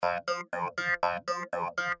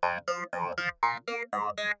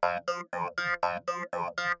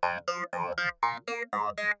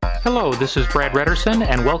Hello, this is Brad Redderson,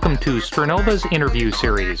 and welcome to Stranova's Interview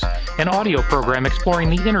Series, an audio program exploring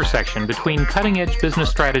the intersection between cutting-edge business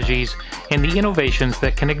strategies and the innovations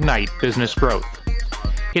that can ignite business growth.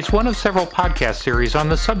 It's one of several podcast series on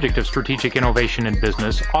the subject of strategic innovation in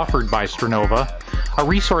business offered by Stranova, a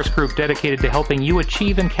resource group dedicated to helping you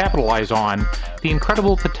achieve and capitalize on the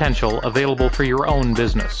incredible potential available for your own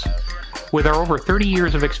business. With our over 30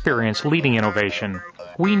 years of experience leading innovation,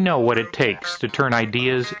 we know what it takes to turn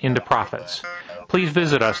ideas into profits. Please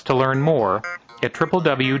visit us to learn more at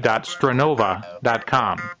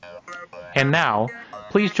www.stranova.com. And now,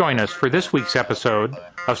 please join us for this week's episode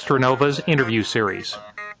of Stranova's Interview Series.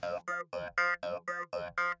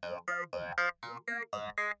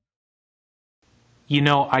 You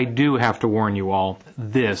know, I do have to warn you all,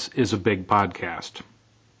 this is a big podcast.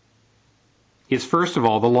 It's first of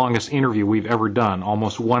all the longest interview we've ever done,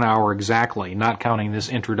 almost 1 hour exactly, not counting this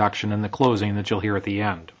introduction and the closing that you'll hear at the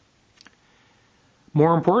end.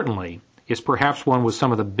 More importantly, it's perhaps one with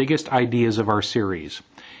some of the biggest ideas of our series,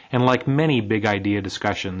 and like many big idea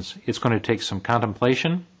discussions, it's going to take some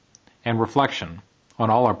contemplation and reflection on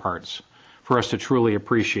all our parts for us to truly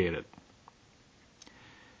appreciate it.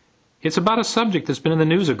 It's about a subject that's been in the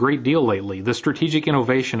news a great deal lately, the strategic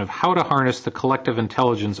innovation of how to harness the collective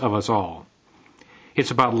intelligence of us all. It's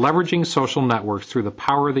about leveraging social networks through the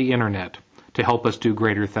power of the internet to help us do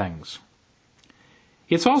greater things.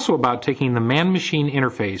 It's also about taking the man-machine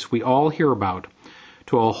interface we all hear about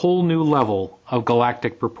to a whole new level of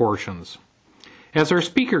galactic proportions. As our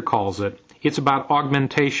speaker calls it, it's about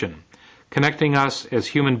augmentation, connecting us as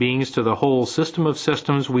human beings to the whole system of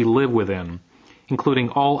systems we live within, including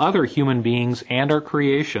all other human beings and our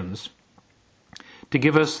creations, to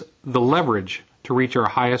give us the leverage to reach our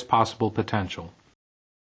highest possible potential.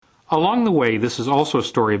 Along the way, this is also a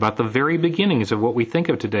story about the very beginnings of what we think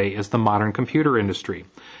of today as the modern computer industry,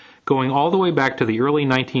 going all the way back to the early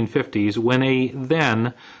 1950s when a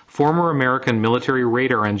then former American military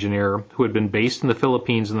radar engineer who had been based in the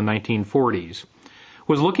Philippines in the 1940s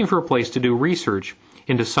was looking for a place to do research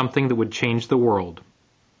into something that would change the world.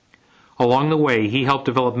 Along the way, he helped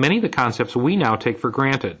develop many of the concepts we now take for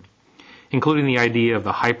granted, including the idea of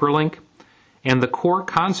the hyperlink and the core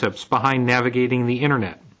concepts behind navigating the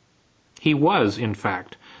internet. He was, in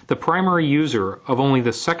fact, the primary user of only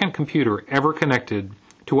the second computer ever connected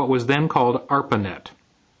to what was then called ARPANET.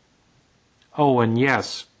 Oh, and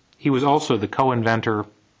yes, he was also the co-inventor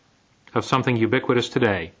of something ubiquitous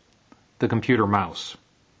today, the computer mouse.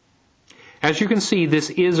 As you can see, this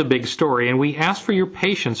is a big story, and we ask for your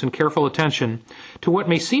patience and careful attention to what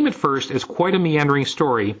may seem at first as quite a meandering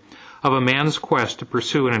story of a man's quest to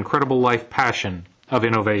pursue an incredible life passion of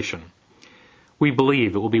innovation. We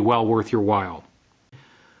believe it will be well worth your while.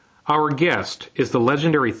 Our guest is the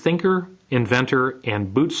legendary thinker, inventor,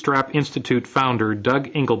 and Bootstrap Institute founder,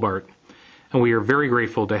 Doug Engelbart, and we are very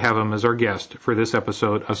grateful to have him as our guest for this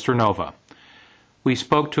episode of Stranova. We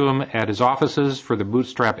spoke to him at his offices for the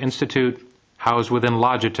Bootstrap Institute, housed within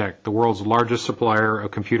Logitech, the world's largest supplier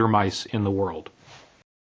of computer mice in the world.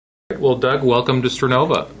 Well, Doug, welcome to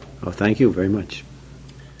Stranova. Oh, thank you very much.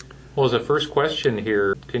 Well, as a first question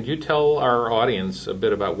here, can you tell our audience a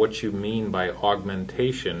bit about what you mean by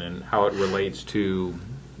augmentation and how it relates to,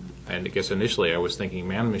 and I guess initially I was thinking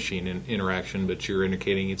man-machine interaction, but you're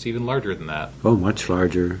indicating it's even larger than that. Oh, much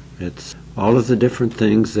larger. It's all of the different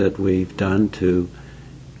things that we've done to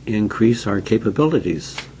increase our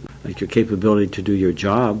capabilities. Like your capability to do your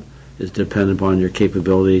job is dependent upon your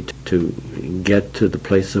capability to get to the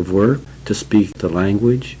place of work, to speak the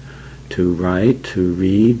language, to write, to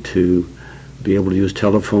read, to be able to use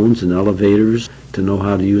telephones and elevators, to know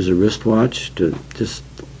how to use a wristwatch, to just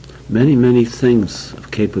many, many things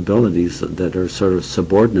of capabilities that are sort of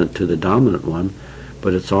subordinate to the dominant one,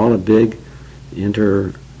 but it's all a big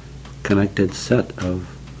interconnected set of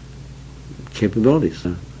capabilities.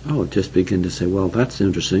 Just begin to say, well, that's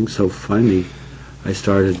interesting. So finally I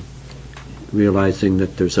started realizing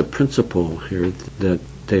that there's a principle here that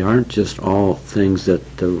they aren't just all things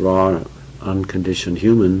that the raw, unconditioned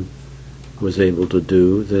human was able to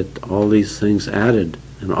do, that all these things added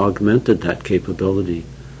and augmented that capability.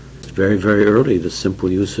 Very, very early, the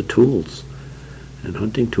simple use of tools and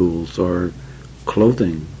hunting tools or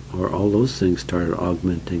clothing or all those things started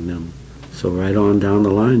augmenting them. So right on down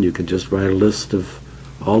the line, you could just write a list of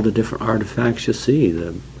all the different artifacts you see,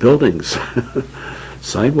 the buildings,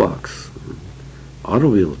 sidewalks,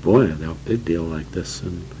 automobiles. Boy, they're a big deal like this.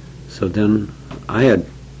 And so then I had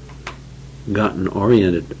gotten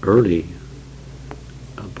oriented early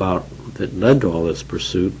about that led to all this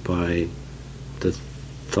pursuit by the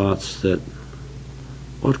thoughts that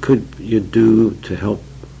what could you do to help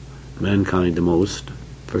mankind the most.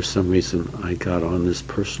 For some reason I got on this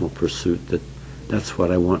personal pursuit that that's what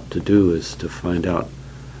I want to do, is to find out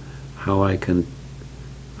how I can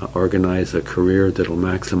organize a career that'll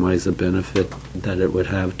maximize the benefit that it would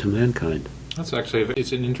have to mankind. That's actually,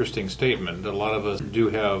 it's an interesting statement. A lot of us do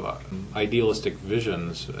have idealistic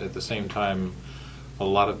visions. At the same time, a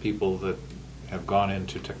lot of people that have gone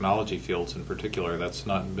into technology fields in particular, that's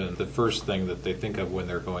not been the first thing that they think of when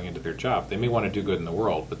they're going into their job. They may want to do good in the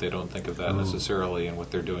world, but they don't think of that necessarily in what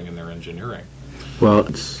they're doing in their engineering.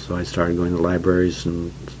 Well, so I started going to libraries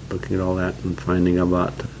and looking at all that and finding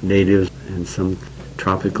about natives in some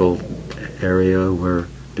tropical area where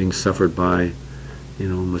being suffered by,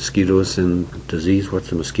 mosquitoes and disease.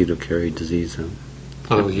 What's a mosquito-carried disease?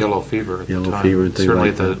 Well, there was yellow fever at the time. Fever and things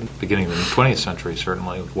certainly like at the beginning of the 20th century,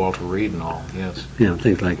 certainly with Walter Reed and all, yes. Yeah,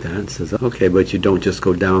 things like that. It says, okay, but you don't just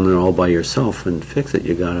go down there all by yourself and fix it.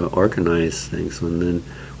 You got to organize things, and then,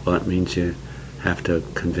 well, that means you have to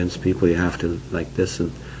convince people. You have to like this,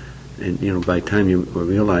 and by the time you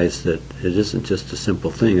realize that it isn't just a simple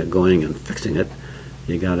thing of going and fixing it,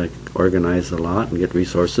 you got to organize a lot and get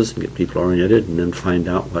resources and get people oriented, and then find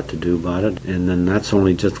out what to do about it. And then that's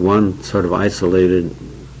only just one sort of isolated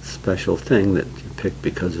special thing that you pick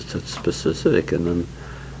because it's such specific. And then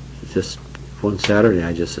just one Saturday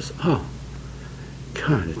I just says, oh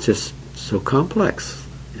God, it's just so complex.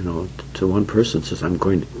 To one person says, I'm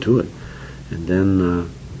going to do it. And then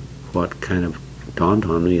what kind of dawned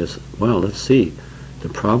on me is, well, let's see, the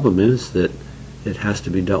problem is that it has to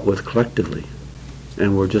be dealt with collectively,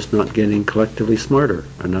 and we're just not getting collectively smarter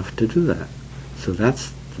enough to do that. So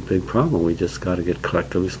that's the big problem. We just got to get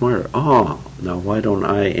collectively smarter. Now why don't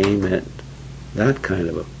I aim at that kind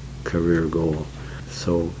of a career goal?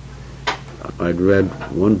 So I'd read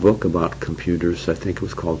one book about computers. I think it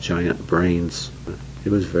was called Giant Brains. It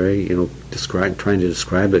was very, trying to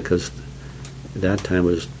describe it, because at that time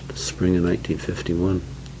was the spring of 1951,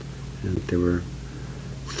 and there were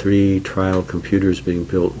 3 trial computers being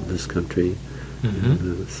built in this country.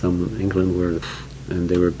 And, some in England and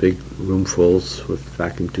they were big roomfuls with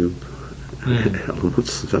vacuum tube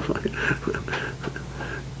elements and stuff like that.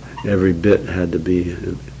 Every bit had to be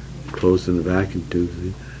closed in the vacuum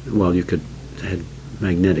tube. Well, you had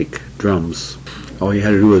magnetic drums. All you had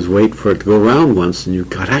to do was wait for it to go around once, and you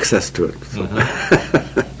got access to it. So.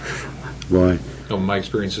 Boy. My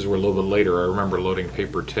experiences were a little bit later. I remember loading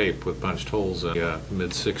paper tape with punched holes in the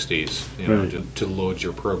mid-'60s, Right. to load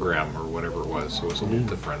your program or whatever it was. So it was a little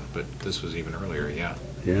different, but this was even earlier, yeah.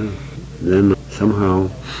 Yeah. Then somehow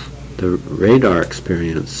the radar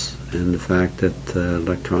experience and the fact that the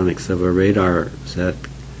electronics of a radar set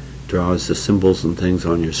draws the symbols and things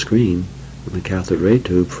on your screen in the cathode ray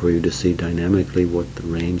tube for you to see dynamically what the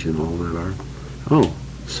range and all that are.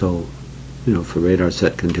 So, if a radar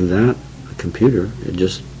set can do that, computer, it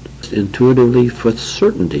just intuitively, with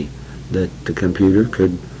certainty, that the computer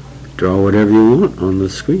could draw whatever you want on the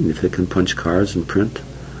screen. If it can punch cards and print,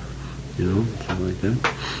 something like that,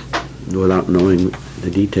 without knowing the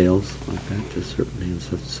details like that, just certainly. And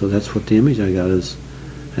so that's what the image I got is,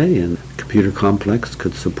 hey, and the computer complex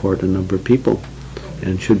could support a number of people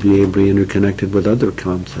and should be able to be interconnected with other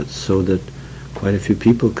concepts, so that quite a few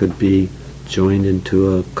people could be joined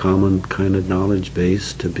into a common kind of knowledge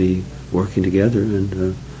base to be working together,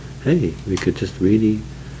 and hey, we could just really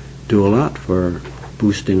do a lot for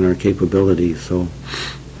boosting our capabilities. So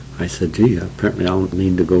I said, gee, apparently I'll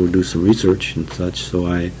need to go do some research and such, so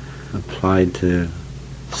I applied to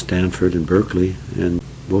Stanford and Berkeley, and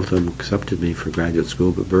both of them accepted me for graduate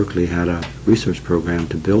school, but Berkeley had a research program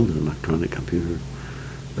to build an electronic computer,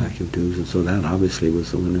 vacuum tubes, and so that obviously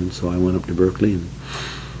was the winner. And so I went up to Berkeley, and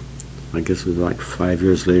I guess it was like 5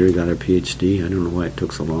 years later, got a PhD. I don't know why it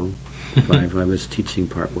took so long. I was teaching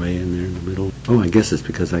part way in there in the middle. I guess it's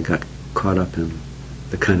because I got caught up in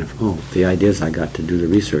the kind of, the ideas I got to do the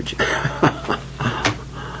research. I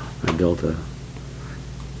built a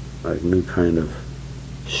new kind of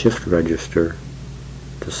shift register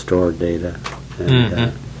to store data,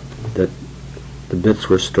 and that the bits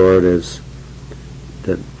were stored as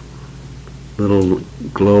that little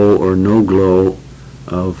glow or no glow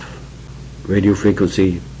of radio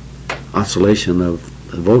frequency oscillation of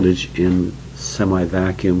the voltage in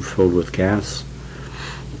semi-vacuum filled with gas.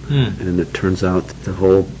 And it turns out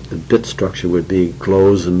the bit structure would be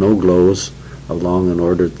glows and no glows along an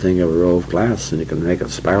ordered thing of a row of glass, and you can make a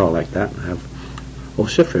spiral like that and have a whole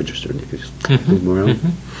shift register, and you can just move them around.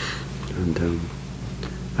 And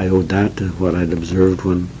I owed that to what I'd observed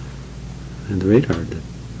when in the radar, that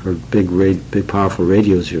or big powerful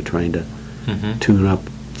radios you're trying to tune up.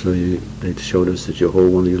 So they showed us that you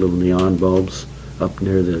hold one of your little neon bulbs up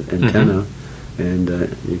near the antenna, and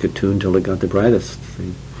you could tune till it got the brightest.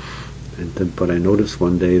 See? But I noticed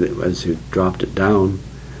one day that as you dropped it down,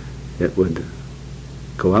 it would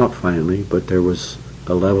go out finally, but there was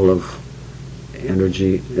a level of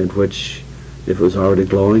energy in which if it was already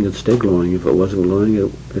glowing, it'd stay glowing. If it wasn't glowing,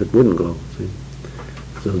 it wouldn't glow. See?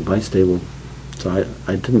 So it was bistable. So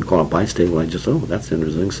I didn't call it bistable. I just, that's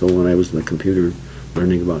interesting. So when I was in the computer,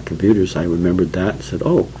 learning about computers, I remembered that and said,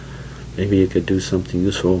 maybe you could do something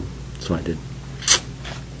useful. So I did.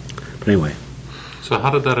 But anyway. So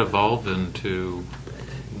how did that evolve into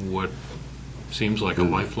what seems like a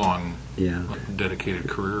lifelong dedicated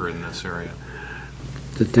career in this area?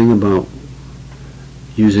 The thing about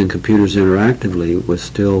using computers interactively was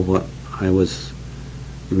still what I was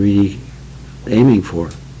really aiming for.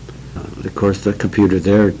 Of course, the computer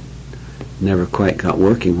there never quite got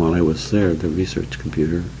working while I was there, the research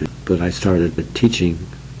computer. But I started teaching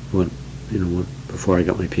before I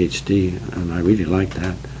got my PhD, and I really liked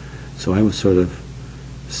that. So I was sort of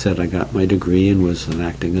said I got my degree and was an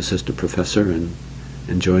acting assistant professor and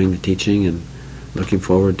enjoying the teaching and looking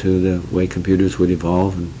forward to the way computers would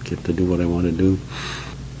evolve and get to do what I want to do.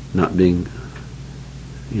 Not being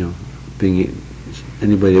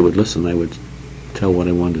anybody that would listen, I would tell what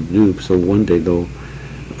I wanted to do. So one day, though,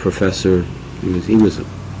 a professor, he was an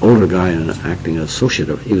older guy and acting associate.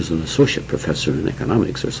 He was an associate professor in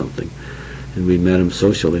economics or something, and we met him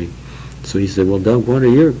socially. So he said, "Well, Doug, what are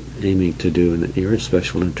you aiming to do and your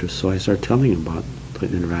special interest?" So I started telling him about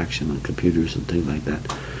interaction on computers and things like that.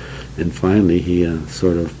 And finally, he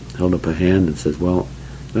sort of held up a hand and said, "Well,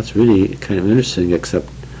 that's really kind of interesting, except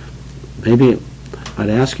maybe I'd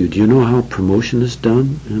ask you, do you know how promotion is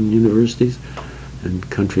done in universities?" And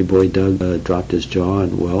country boy Doug dropped his jaw,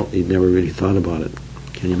 and, well, he'd never really thought about it.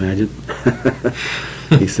 Can you imagine?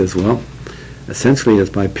 He says, "Well, essentially it's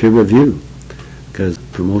by peer review, because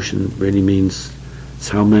promotion really means it's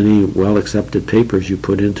how many well-accepted papers you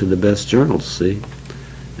put into the best journals, see,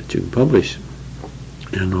 that you can publish.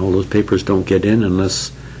 And all those papers don't get in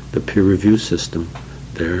unless the peer review system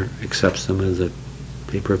there accepts them as a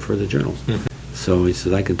paper for the journals." So he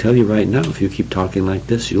said, "I can tell you right now, if you keep talking like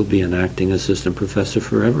this, you'll be an acting assistant professor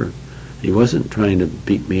forever." He wasn't trying to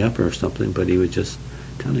beat me up or something, but he was just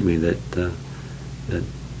telling me that the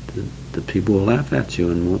people will laugh at you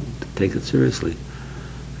and won't take it seriously.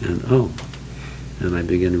 And I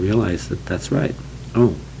began to realize that that's right.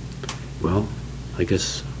 Well, I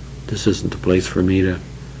guess this isn't the place for me to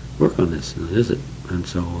work on this, is it? And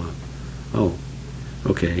so,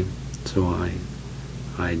 okay. So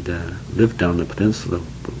I'd lived down the peninsula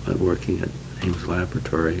working at Ames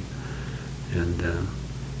Laboratory, and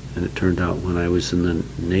it turned out when I was in the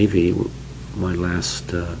Navy, my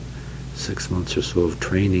last 6 months or so of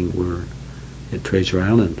training were at Treasure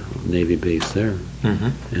Island, Navy base there.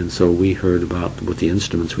 And so we heard about what the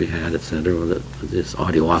instruments we had, etc., this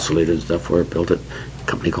audio oscillator and stuff were built at a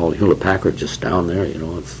company called Hewlett-Packard just down there, It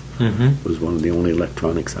was one of the only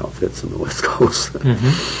electronics outfits on the West Coast.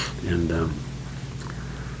 And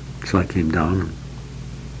so I came down,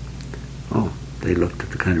 and they looked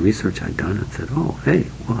at the kind of research I'd done and said, "Hey,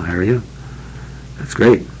 we'll hire you. That's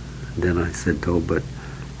great." And then I said, "But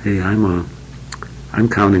hey, I'm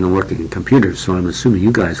counting on working in computers, so I'm assuming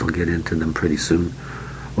you guys will get into them pretty soon."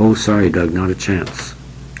 "Oh, sorry, Doug, not a chance."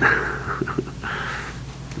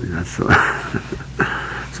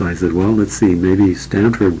 So I said, "Well, let's see, maybe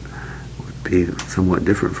Stanford would be somewhat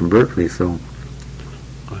different from Berkeley." So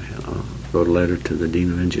I wrote a letter to the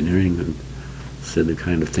Dean of Engineering and said the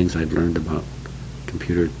kind of things I'd learned about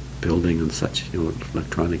computer building and such,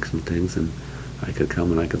 electronics and things, and I could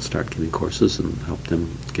come and I could start giving courses and help them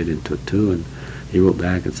get into it too. And he wrote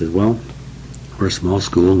back and said, "Well, we're a small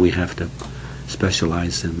school and we have to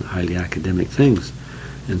specialize in highly academic things.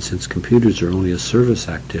 And since computers are only a service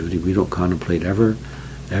activity, we don't contemplate ever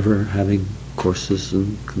having courses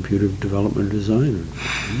in computer development or design."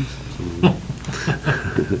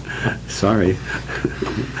 Sorry.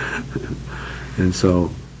 And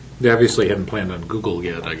so... They obviously hadn't planned on Google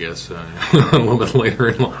yet, I guess, a little bit later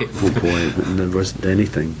in life. Oh boy, there wasn't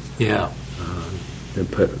anything. Yeah.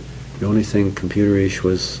 The only thing computerish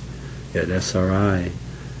was at SRI.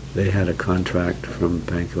 They had a contract from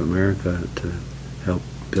Bank of America to help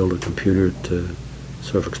build a computer to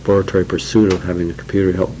sort of exploratory pursuit of having a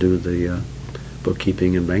computer help do the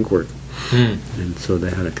bookkeeping and bank work. And so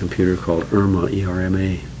they had a computer called IRMA,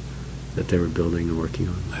 E-R-M-A, that they were building and working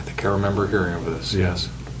on. I think I remember hearing of this, yes.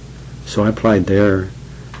 So I applied there,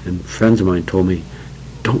 and friends of mine told me,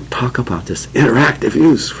 don't talk about this interactive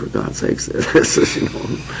use, for God's sakes. This is,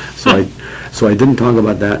 so I didn't talk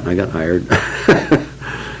about that, and I got hired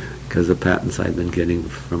because the patents I'd been getting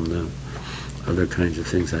from the other kinds of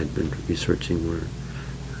things I'd been researching were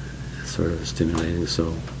sort of stimulating.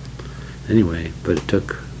 So anyway, but it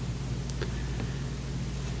took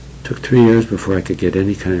 3 years before I could get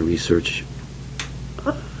any kind of research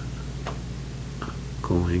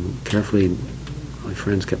going carefully. My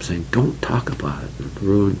friends kept saying, "Don't talk about it.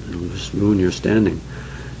 It'll just ruin your standing."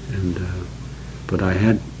 And but I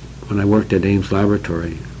had, when I worked at Ames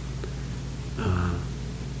Laboratory,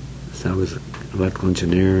 so I was an electrical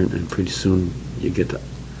engineer, and pretty soon you get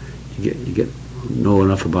know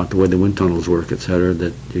enough about the way the wind tunnels work, etc.,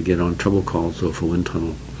 that you get on trouble calls. So if a wind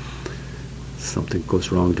tunnel, something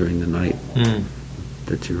goes wrong during the night,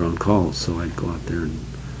 that you're on call. So I'd go out there and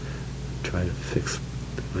try to fix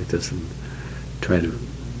like this, and try to,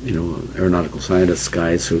 aeronautical scientists,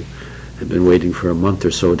 guys who had been waiting for a month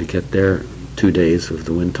or so to get their 2 days of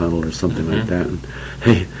the wind tunnel or something like that. And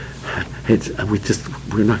hey,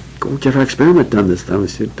 we're not going to get our experiment done this time. I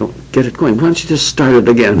said, don't get it going. Why don't you just start it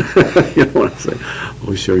again? I say,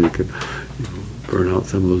 oh, sure, you could burn out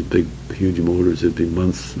some of those big, huge motors. It'd be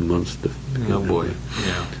months and months to. Oh boy,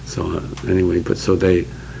 yeah. So anyway, but so they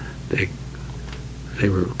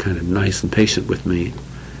were kind of nice and patient with me,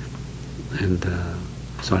 and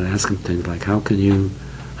so I'd ask them things like, how can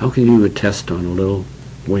you test on a little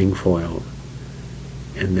wing foil,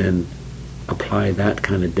 and then apply that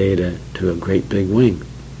kind of data to a great big wing?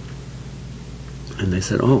 And they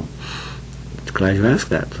said, oh, glad you asked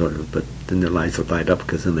that, sort of. But then their lights would light up,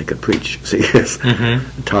 because then they could preach. See,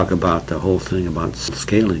 talk about the whole thing about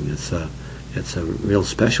scaling. It's a real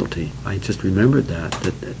specialty. I just remembered that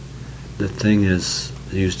the thing is,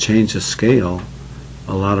 you change the scale,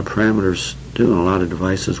 a lot of parameters do, and a lot of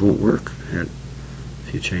devices won't work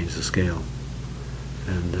if you change the scale.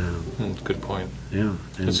 And that's a good point. Yeah,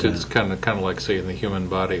 and, it's kind of like, say, in the human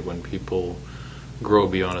body, when people grow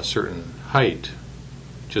beyond a certain height,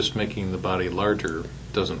 just making the body larger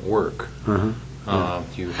doesn't work.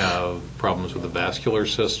 You have problems with the vascular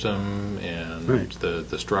system and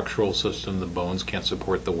the structural system. The bones can't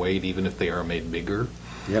support the weight, even if they are made bigger.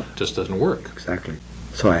 Yep. Just doesn't work. Exactly.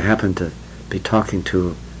 So I happened to be talking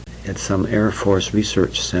to, at some Air Force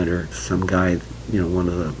Research Center, some guy, one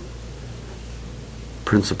of the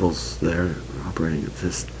principals there operating at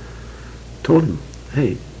this, told him,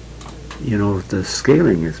 hey, the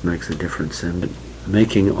scaling makes a difference, and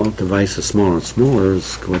making all devices smaller and smaller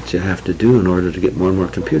is what you have to do in order to get more and more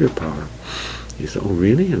computer power. He said, oh,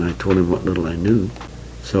 really? And I told him what little I knew.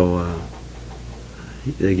 So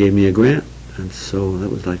they gave me a grant, and so that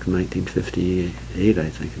was like 1958, I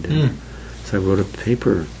think it did. So I wrote a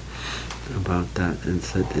paper about that, and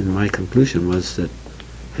said, and my conclusion was that,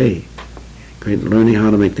 hey, learning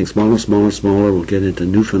how to make things smaller, smaller, smaller, we'll get into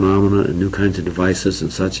new phenomena and new kinds of devices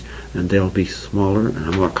and such, and they'll be smaller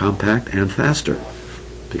and more compact and faster,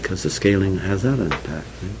 because the scaling has that impact.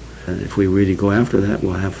 And if we really go after that,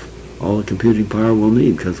 we'll have all the computing power we'll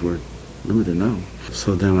need, because we're limited now.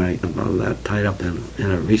 So then I got all that tied up in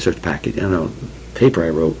a research package, in a paper I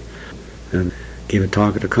wrote, and gave a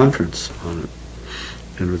talk at a conference on it.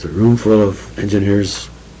 And it was a room full of engineers,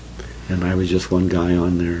 and I was just one guy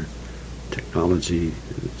on their technology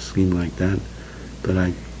scheme like that. But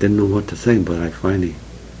I didn't know what to say, but I finally,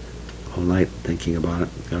 all night thinking about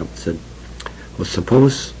it, got up and said, well,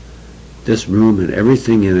 suppose this room and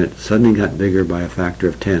everything in it suddenly got bigger by a factor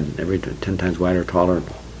of 10, 10 times wider, taller,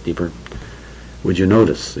 deeper. Would you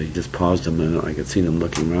notice? He just paused a minute. I could see them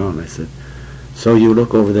looking around. I said, so you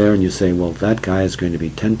look over there and you say, well, that guy is going to be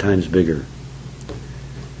 10 times bigger,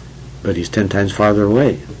 but he's 10 times farther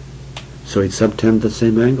away, so he'd subtend the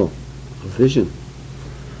same angle of vision.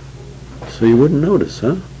 So you wouldn't notice,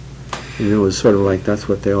 huh? It was sort of like, that's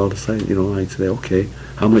what they all decided. I'd say, okay,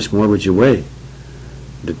 how much more would you weigh?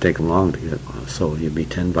 It'd take them long to get, so you'd be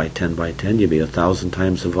 10 by 10 by 10, you'd be 1,000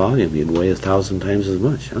 times the volume, you'd weigh 1,000 times as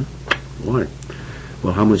much, huh? Why?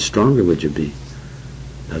 Well, how much stronger would you be?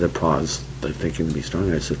 Another pause, they're thinking to be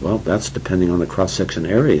stronger. I said, well, that's depending on the cross-section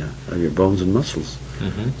area of your bones and muscles.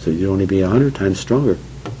 So you'd only be 100 times stronger.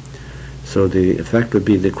 So the effect would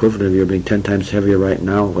be the equivalent of your being 10 times heavier right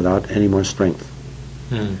now without any more strength.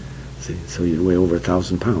 See, so you'd weigh over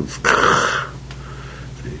 1,000 pounds.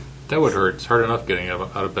 That would hurt. It's hard enough getting out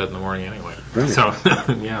of bed in the morning anyway. Right. So,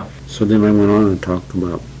 yeah. So then I went on and talked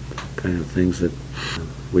about kind of things that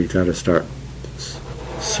we got to start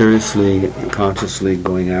seriously and consciously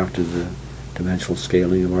going after the dimensional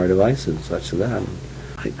scaling of our devices, such as that.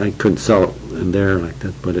 I couldn't sell it in there like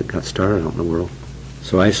that, but it got started out in the world.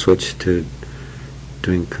 So I switched to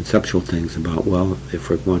doing conceptual things about, well, if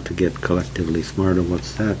we want to get collectively smarter,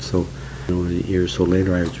 what's that? So, a year or so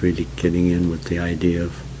later, I was really getting in with the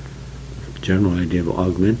general idea of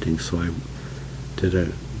augmenting. So I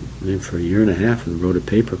did for a year and a half and wrote a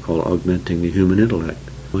paper called Augmenting the Human Intellect,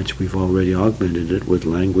 which we've already augmented it with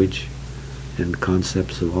language and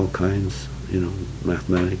concepts of all kinds,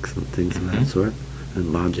 mathematics and things of that sort,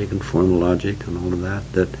 and logic and formal logic and all of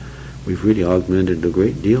that we've really augmented a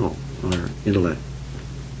great deal our intellect,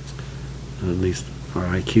 at least our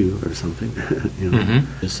IQ or something.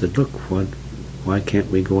 I said, look, why can't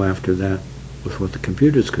we go after that with what the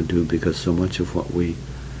computers could do? Because so much of what we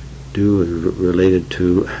do is related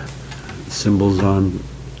to symbols on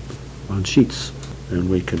sheets, and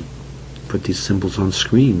we could put these symbols on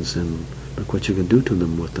screens, and look what you can do to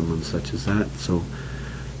them with them and such as that. So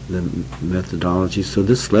the methodology. So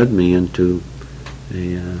this led me into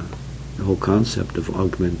the whole concept of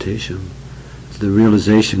augmentation. The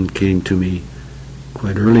realization came to me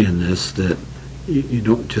quite early in this that you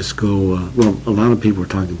don't just go, a lot of people are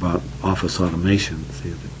talking about office automation.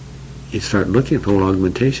 See, you start looking at the whole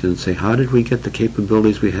augmentation and say, how did we get the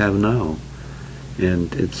capabilities we have now?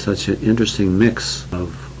 And it's such an interesting mix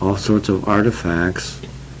of all sorts of artifacts,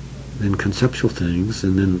 then conceptual things,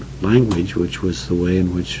 and then language, which was the way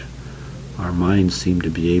in which our minds seemed to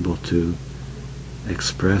be able to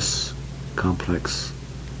express complex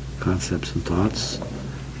concepts and thoughts,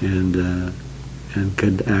 and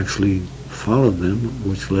could actually follow them,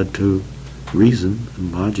 which led to reason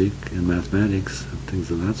and logic and mathematics and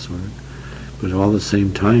things of that sort. But all at the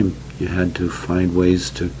same time, you had to find ways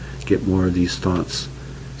to get more of these thoughts,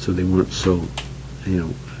 so they weren't so,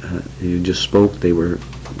 you just spoke, they were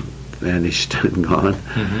vanished and gone.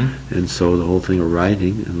 And so the whole thing of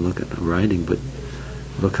writing, and look at the writing, but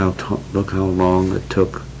look how long it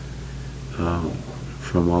took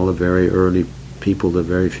from all the very early people, the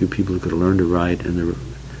very few people who could learn to write, and the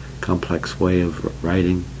complex way of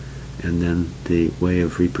writing, and then the way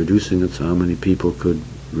of reproducing it, so how many people could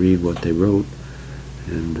read what they wrote.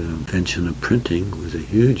 And the invention of printing was a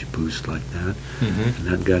huge boost like that, and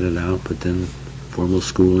that got it out. But then formal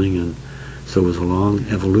schooling, and so it was a long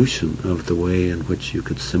evolution of the way in which you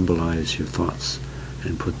could symbolize your thoughts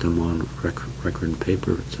and put them on record and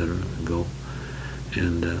paper, etc., and go.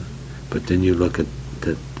 And but then you look at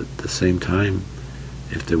the same time,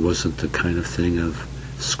 if there wasn't the kind of thing of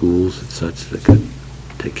schools and such that could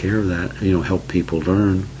take care of that, help people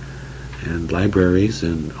learn, and libraries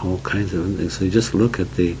and all kinds of things. So you just look at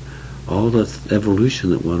all the evolution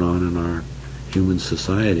that went on in our human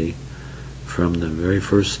society from the very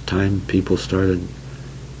first time people started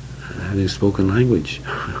having spoken language.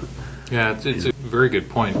 Yeah, it's a very good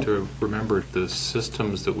point to remember. The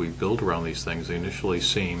systems that we build around these things initially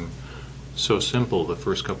seem so simple. The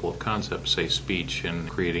first couple of concepts, say speech, and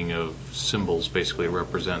creating of symbols basically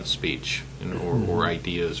represent speech, or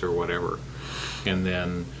ideas or whatever. And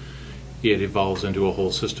then it evolves into a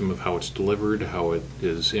whole system of how it's delivered, how it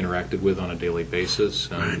is interacted with on a daily basis.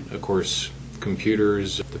 And of course,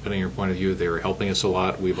 computers, depending on your point of view, they're helping us a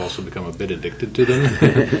lot. We've also become a bit addicted to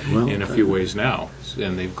them in a few ways now,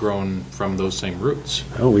 and they've grown from those same roots.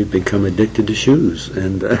 Oh, we've become addicted to shoes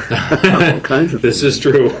and all kinds of things. This is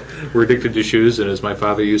true. We're addicted to shoes, and as my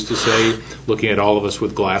father used to say, looking at all of us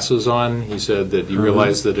with glasses on, he said that he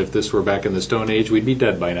realized that if this were back in the Stone Age, we'd be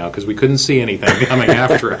dead by now because we couldn't see anything coming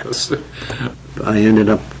after us. I ended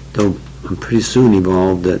up, though, pretty soon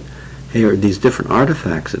evolved that, hey, are these different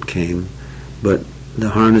artifacts that came, but the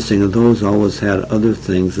harnessing of those always had other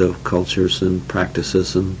things of cultures and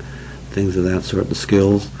practices and things of that sort, the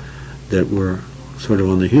skills that were sort of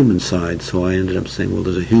on the human side. So I ended up saying, well,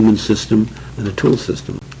 there's a human system and a tool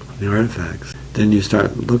system, the artifacts. Then you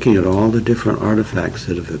start looking at all the different artifacts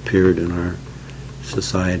that have appeared in our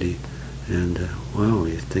society, and wow,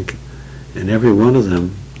 you think, and every one of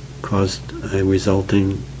them caused a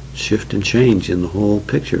resulting shift and change in the whole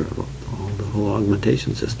picture of the whole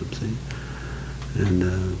augmentation system, see? And,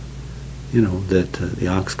 that the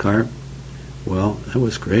ox cart, well, that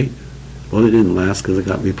was great. Well, it didn't last because it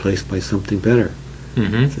got replaced by something better,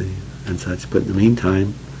 see, and such. But in the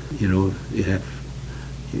meantime, you have,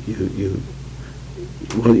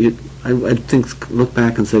 I think, look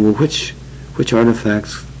back and say, well, which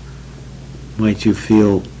artifacts might you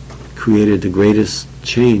feel created the greatest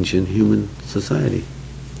change in human society?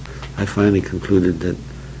 I finally concluded that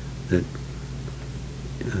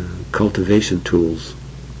cultivation tools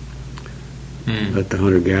let the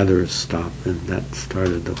hunter-gatherers stop, and that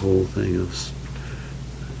started the whole thing of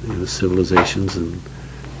civilizations and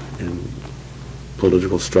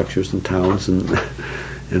political structures and towns and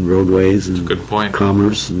roadways and good point.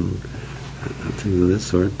 Commerce and things of this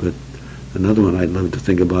sort. But another one I'd love to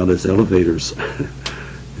think about is elevators.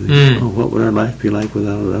 Oh, what would our life be like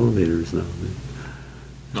without elevators now?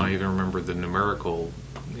 I even remember the numerical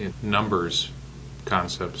numbers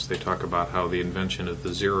concepts. They talk about how the invention of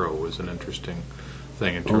the zero was an interesting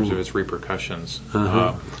thing in terms of its repercussions.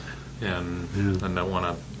 And I don't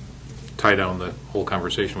want to tie down the whole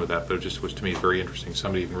conversation with that, but it just was, to me, very interesting.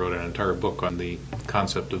 Somebody even wrote an entire book on the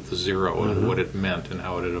concept of the zero and what it meant and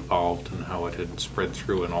how it had evolved and how it had spread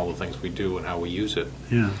through and all the things we do and how we use it.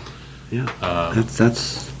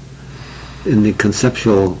 That's in the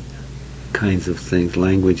conceptual kinds of things,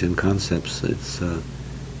 language and concepts. It's a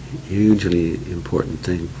hugely important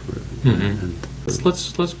thing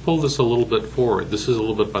Let's pull this a little bit forward. This is a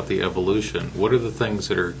little bit about the evolution. What are the things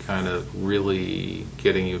that are kind of really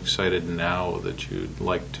getting you excited now that you'd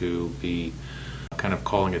like to be kind of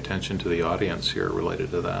calling attention to the audience here related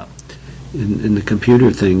to that? In the computer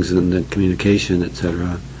things and the communication,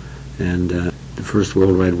 etc., and the first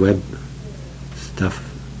World Wide Web stuff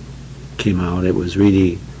came out, it was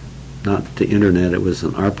really not the internet, it was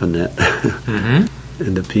an ARPANET.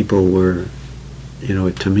 And the people were,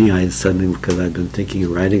 to me, I suddenly, because I've been thinking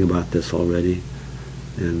and writing about this already,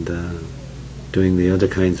 and doing the other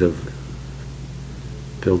kinds of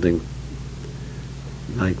building,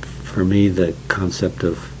 like for me, the concept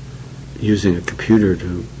of using a computer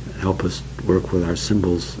to help us work with our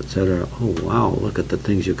symbols, etc. Oh, wow, look at the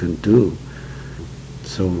things you can do.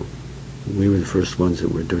 So we were the first ones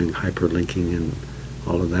that were doing hyperlinking and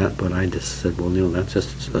all of that, but I just said, well, that's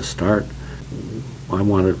just a start. I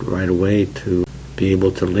wanted right away to be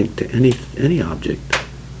able to link to any object,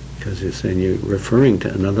 because you're saying you're referring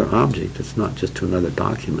to another object. It's not just to another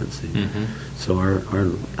document. See? So our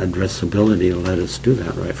addressability let us do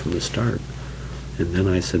that right from the start. And then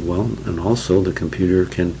I said, well, and also the computer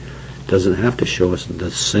doesn't have to show us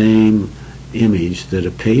the same image that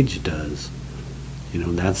a page does.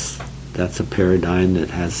 That's a paradigm that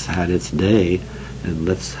has had its day, and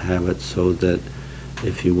let's have it so that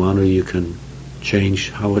if you want to, you can change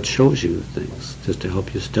how it shows you things, just to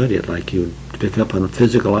help you study it, like you pick up on a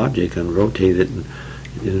physical object and rotate it and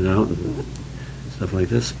in and out and stuff like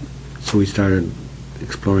this. So we started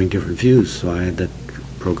exploring different views. So I had the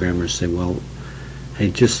programmers say, well, hey,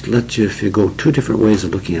 just if you go two different ways of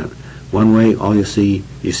looking at it. One way, all you see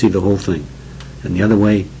the whole thing. And the other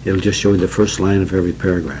way, it'll just show you the first line of every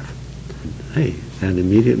paragraph. Hey, that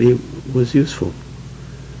immediately was useful.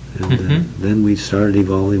 And then we started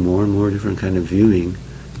evolving more and more different kind of viewing.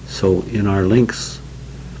 So in our links,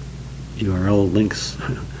 URL links,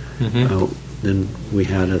 then we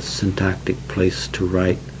had a syntactic place to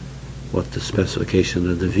write what the specification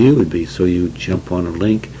of the view would be. So you jump on a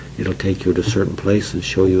link, it'll take you to a certain place and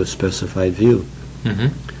show you a specified view.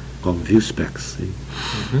 Called view specs. See?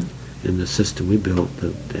 In the system we built, the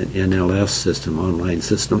NLS system, online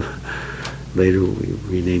system, later we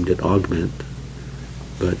renamed it Augment.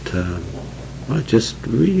 But just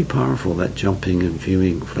really powerful, that jumping and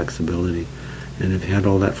viewing flexibility. And if you had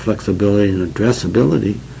all that flexibility and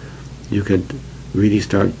addressability, you could really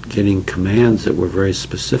start getting commands that were very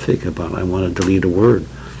specific about, I want to delete a word.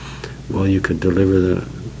 Well, you could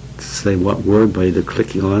say what word by either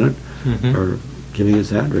clicking on it or giving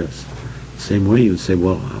its address. Same way you would say,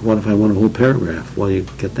 well, what if I want a whole paragraph? Well, you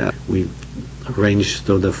get that. We arranged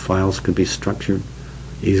so the files could be structured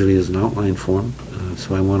easily as an outline form.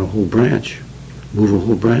 So I want a whole branch, move a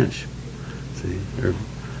whole branch. See, or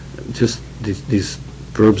just these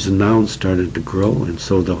verbs and nouns started to grow, and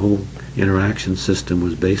so the whole interaction system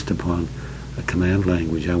was based upon a command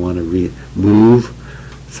language. I want to move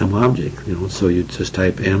some object, so you just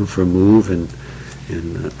type M for move and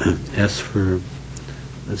S for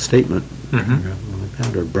a statement, or like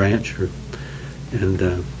that, or branch,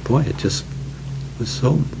 and boy, it just was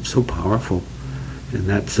so powerful. And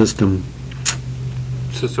that system.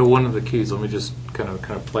 So one of the keys, let me just kind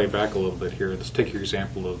of play back a little bit here. Let's take your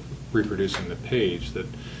example of reproducing the page. That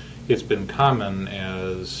it's been common,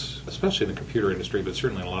 especially in the computer industry, but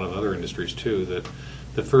certainly in a lot of other industries too, that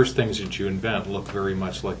the first things that you invent look very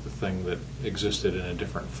much like the thing that existed in a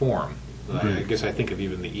different form. I guess I think of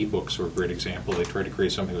even the e-books were a great example. They tried to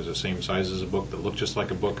create something that was the same size as a book, that looked just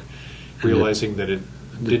like a book, realizing that it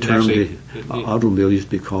didn't actually... automobile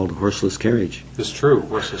used to be called horseless carriage. It's true,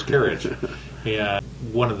 horseless carriage. And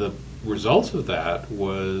one of the results of that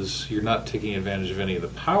was you're not taking advantage of any of the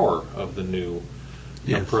power of the new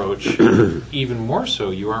approach. Even more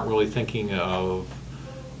so, you aren't really thinking of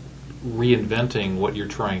reinventing what you're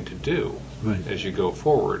trying to do as you go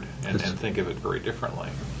forward, and think of it very differently.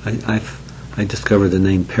 I discovered the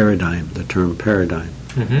name paradigm, the term paradigm,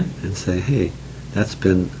 and say, hey, that's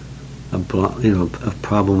been a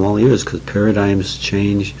problem all years, because paradigms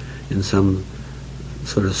change in some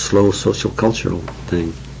sort of slow social cultural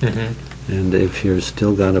thing. Mm-hmm. And if you're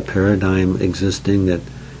still got a paradigm existing that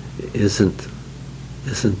isn't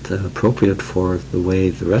appropriate for the way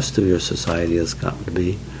the rest of your society has gotten to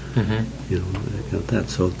be, Mm-hmm. you got that.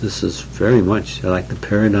 So this is very much like the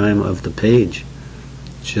paradigm of the page,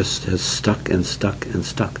 just has stuck and stuck and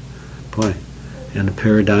stuck. Boy. And the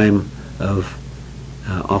paradigm of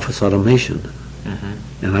office automation.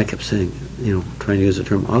 Mm-hmm. And I kept saying, trying to use the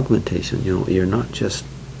term augmentation, you're not just,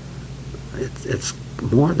 it's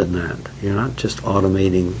more than that. You're not just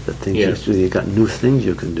automating the things Yes. you do. You've got new things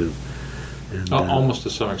you can do. And, Almost to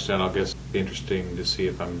some extent, I guess it'd be interesting to see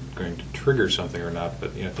if I'm going to trigger something or not,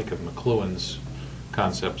 but think of McLuhan's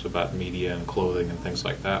concepts about media and clothing and things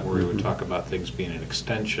like that, where he would talk about things being an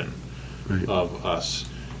extension Right. of us.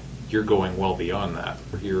 You're going well beyond that.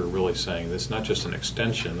 You're really saying this is not just an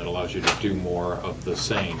extension that allows you to do more of the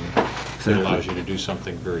same. It allows you to do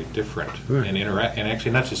something very different Right. and interact, and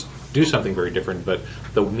actually not just do something very different, but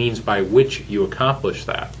the means by which you accomplish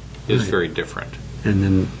that is Right. very different. And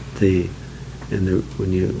then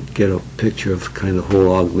when you get a picture of kind of the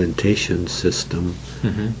whole augmentation system,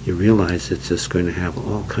 Mm-hmm. you realize it's just going to have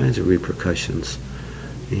all kinds of repercussions,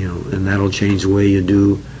 and that'll change the way you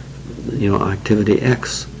do, activity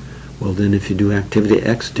X. Well, then if you do activity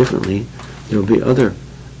X differently, there'll be other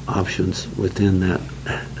options within that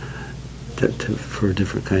for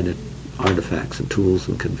different kind of artifacts and tools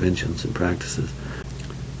and conventions and practices.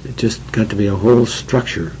 It just got to be a whole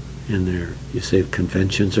structure in there. You say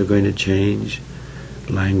conventions are going to change,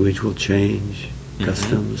 language will change,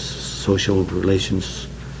 customs, social relations,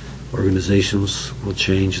 organizations will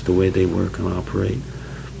change the way they work and operate.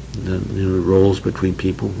 The roles between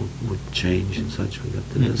people would change and such. We got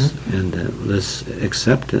to this, and let's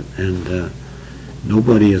accept it. And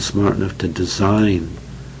nobody is smart enough to design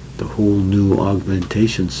the whole new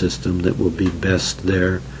augmentation system that will be best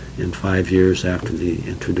there in 5 years after the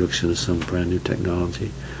introduction of some brand new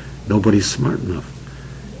technology. Nobody's smart enough.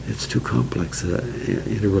 It's too complex,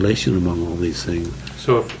 interrelation among all these things.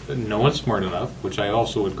 So if no one's smart enough, which I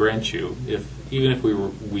also would grant you, even if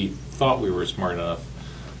we thought we were smart enough,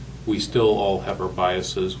 we still all have our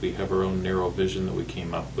biases. We have our own narrow vision that we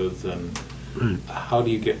came up with, and Right. how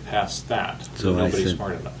do you get past that? So I Nobody's said-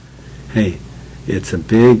 smart enough. Hey, it's a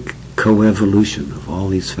big coevolution of all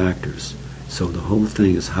these factors. So the whole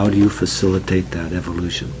thing is, how do you facilitate that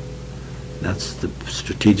evolution? That's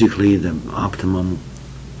strategically the optimum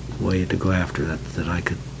way to go after that I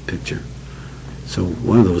could picture. So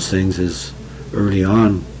one of those things is early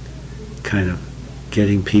on kind of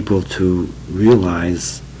getting people to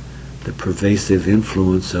realize the pervasive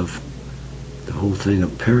influence of the whole thing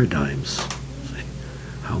of paradigms.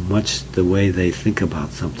 How much the way they think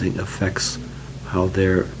about something affects how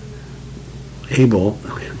they're able,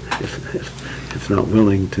 if not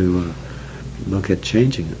willing, to look at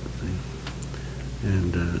changing it.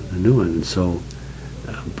 And a new one. And so,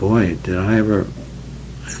 boy, did I ever,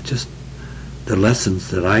 just the lessons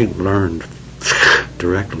that I learned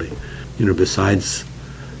directly, besides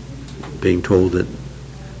being told that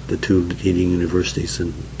the two leading universities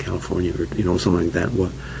in California, or something like that,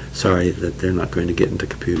 well, sorry that they're not going to get into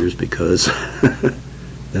computers, because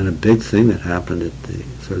then a big thing that happened at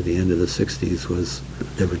the end of the 60s was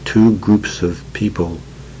there were two groups of people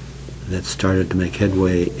that started to make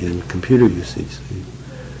headway in computer usage.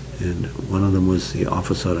 And one of them was the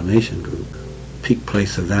office automation group. Peak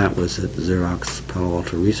place of that was at the Xerox Palo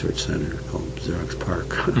Alto Research Center, called Xerox PARC.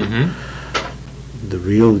 The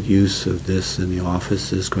real use of this in the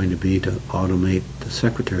office is going to be to automate the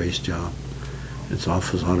secretary's job. It's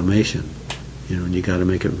office automation. And you got to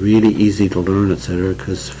make it really easy to learn, etc.,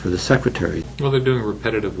 because for the secretary. Well, they're doing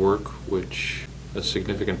repetitive work, which a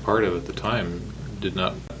significant part of at the time did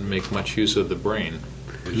not make much use of the brain.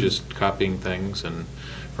 It was just copying things and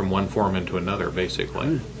from one form into another,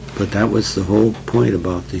 basically. But that was the whole point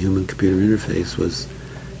about the human-computer interface, was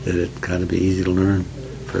that it got to be easy to learn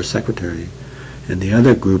for a secretary. And the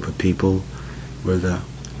other group of people were the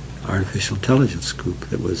artificial intelligence group.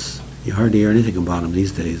 That was, you hardly hear anything about them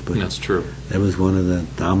these days, but That's true. that was one of the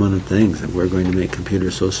dominant things, that we're going to make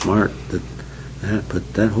computers so smart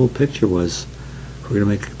but that whole picture was, we're going to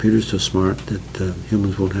make computers so smart that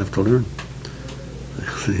humans won't have to learn.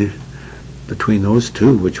 Between those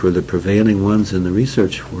two, which were the prevailing ones in the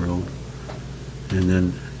research world, and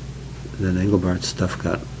then Engelbart's stuff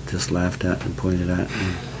got just laughed at and pointed at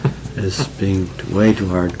as being way too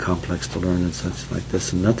hard, complex to learn, and such like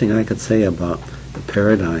this. And nothing I could say about the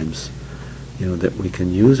paradigms, that we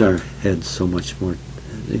can use our heads so much more,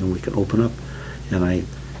 we can open up. And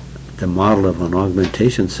the model of an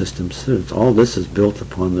augmentation system, so all this is built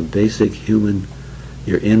upon the basic human,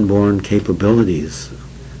 your inborn capabilities.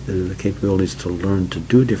 The capabilities to learn to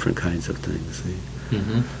do different kinds of things. See?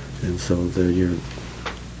 Mm-hmm. And so the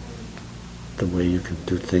way you can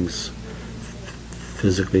do things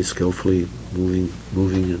physically, skillfully,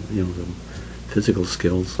 moving, and the physical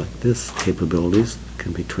skills like this, capabilities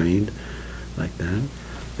can be trained like that.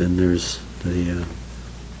 Then there's the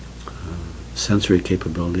sensory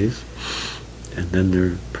capabilities, and then there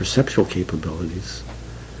are perceptual capabilities.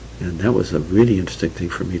 And that was a really interesting thing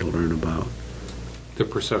for me to learn about. The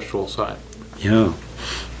perceptual side. Yeah.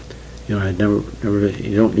 I never,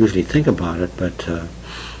 you don't usually think about it, but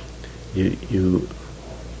you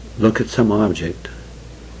look at some object,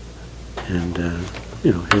 and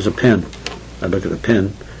here's a pen. I look at a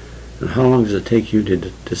pen, and how long does it take you to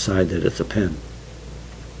decide that it's a pen?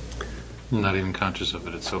 I'm not even conscious of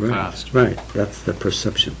it. It's so right, fast. Right. That's the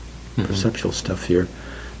perception. Mm-hmm. Perceptual stuff.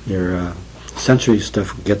 Your sensory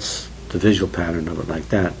stuff gets the visual pattern of it like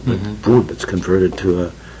that, but boom, it's converted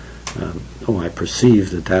to I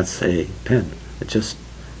perceive that that's a pen. It's just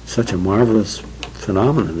such a marvelous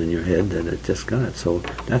phenomenon in your head that it just got it. So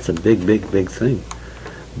that's a big, big, big thing.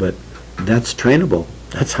 But that's trainable.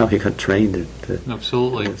 That's how you got trained.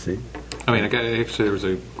 Absolutely. See? I mean, actually, there was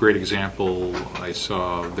a great example I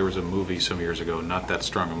saw. There was a movie some years ago, not that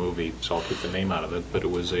strong a movie, so I'll take the name out of it, but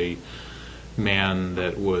it was a man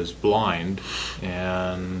that was blind,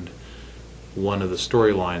 and one of the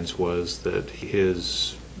storylines was that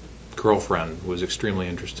his girlfriend was extremely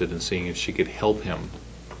interested in seeing if she could help him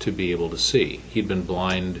to be able to see. He'd been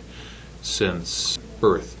blind since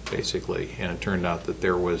birth, basically, and it turned out that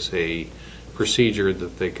there was a procedure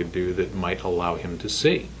that they could do that might allow him to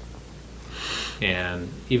see. And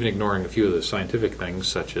even ignoring a few of the scientific things,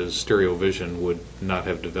 such as stereo vision would not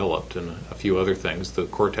have developed, and a few other things, the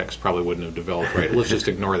cortex probably wouldn't have developed, right? Let's just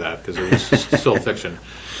ignore that, because it was still fiction.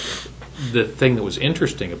 The thing that was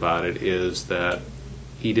interesting about it is that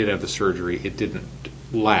he did have the surgery. It didn't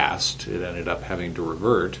last. It ended up having to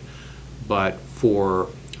revert. But for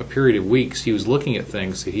a period of weeks, he was looking at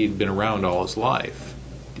things that he'd been around all his life,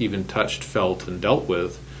 even touched, felt, and dealt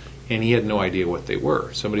with, and he had no idea what they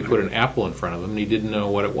were. Somebody put an apple in front of him, and he didn't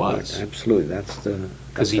know what it was. Right, absolutely.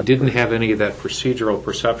 Because he didn't have any of that procedural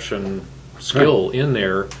perception skill in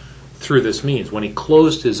there through this means. When he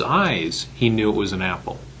closed his eyes, he knew it was an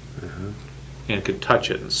apple. And could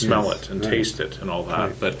touch it and smell it and taste it and all that.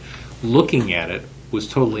 Right. But looking at it was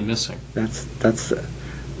totally missing. That's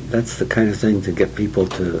the kind of thing to get people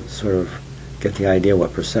to sort of get the idea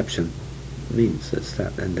what perception means. It's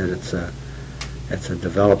that, and that it's a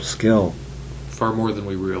developed skill. Far more than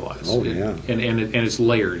we realize. Oh yeah. And it's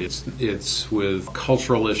layered. It's with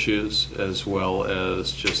cultural issues as well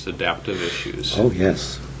as just adaptive issues. Oh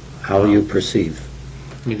yes. How you perceive.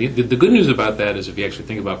 I mean, the good news about that is if you actually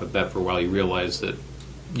think about that for a while, you realize that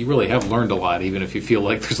you really have learned a lot, even if you feel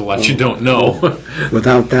like there's a lot you don't know.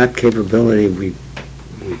 Without that capability, we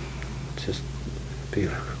just be,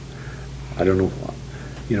 I don't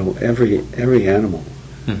know, every animal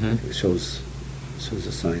shows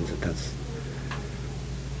the signs that that's,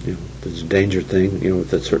 there's a danger thing,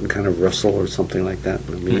 with a certain kind of rustle or something like that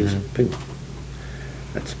in the leaves.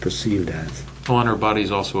 That's perceived as. Well, and our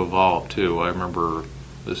bodies also evolve, too. I remember,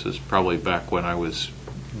 this is probably back when I was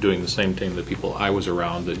doing the same thing that people I was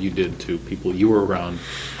around that you did to people you were around.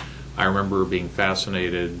 I remember being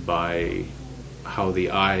fascinated by how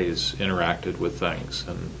the eyes interacted with things,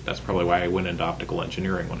 and that's probably why I went into optical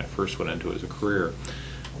engineering when I first went into it as a career.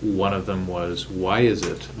 One of them was, why is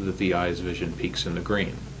it that the eye's vision peaks in the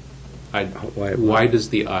green? Why does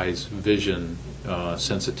the eye's vision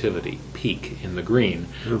sensitivity peak in the green?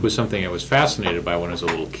 It was something I was fascinated by when I was a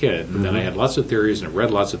little kid. And then I had lots of theories and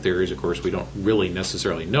read lots of theories. Of course, we don't really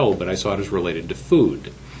necessarily know, but I saw it as related to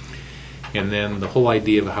food. And then the whole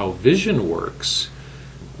idea of how vision works,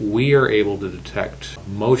 we are able to detect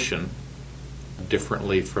motion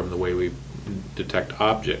differently from the way we detect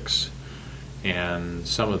objects. And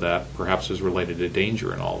some of that perhaps is related to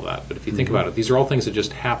danger and all of that. But if you think about it, these are all things that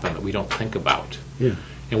just happen that we don't think about. Yeah.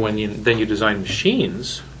 And when you design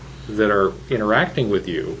machines that are interacting with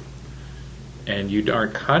you, and you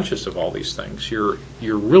aren't conscious of all these things, you're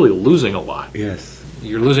really losing a lot. Yes.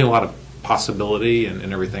 You're losing a lot of possibility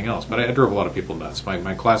and everything else. But I drove a lot of people nuts.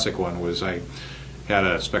 My classic one was I had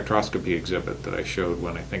a spectroscopy exhibit that I showed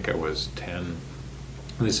when I think I was 10. And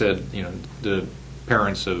they said, the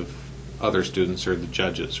parents of other students are the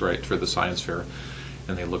judges, right, for the science fair.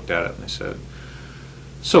 And they looked at it and they said,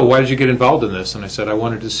 so why did you get involved in this? And I said, I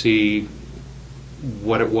wanted to see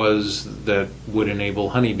what it was that would enable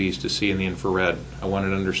honeybees to see in the infrared. I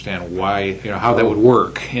wanted to understand why, how that would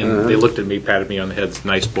work. And they looked at me, patted me on the head,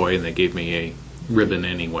 nice boy, and they gave me a ribbon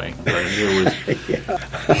anyway. But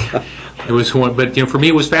it was one. But for me,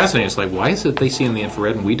 it was fascinating. It's like, why is it they see in the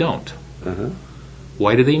infrared and we don't?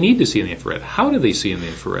 Why do they need to see in the infrared? How do they see in the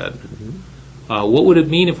infrared? What would it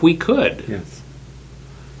mean if we could? Yes.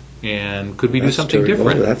 And could we do something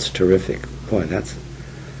different? Oh, that's terrific. Boy,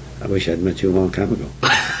 I wish I'd met you a long time ago.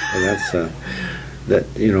 That's that.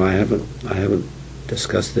 I haven't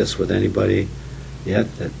discussed this with anybody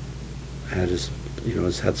yet that has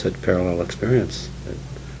had such parallel experience.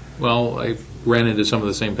 Well, I ran into some of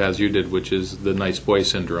the same paths you did, which is the nice boy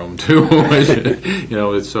syndrome too.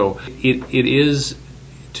 So it is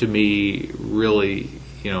to me really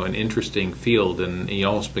an interesting field, and you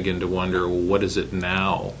almost begin to wonder, well, what is it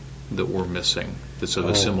now that we're missing that's of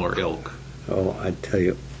a similar ilk? Oh, I tell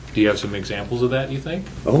you. Do you have some examples of that, you think?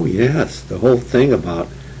 Oh, yes. The whole thing about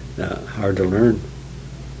hard to learn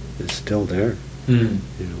is still there.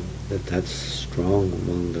 That's strong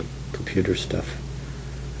among the computer stuff.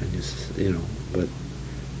 And but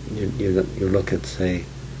you look at, say,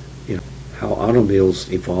 how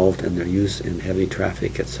automobiles evolved and their use in heavy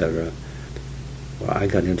traffic, etc. Well, I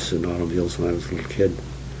got interested in automobiles when I was a little kid,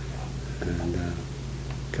 and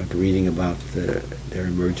got reading about their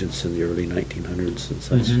emergence in the early 1900s and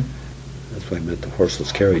such. That's why I meant the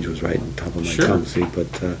horseless carriage was right on top of my tongue. See,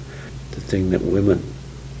 but the thing that women,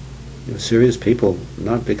 serious people,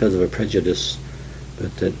 not because of a prejudice,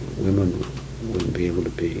 but that women wouldn't be able to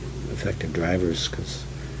be effective drivers because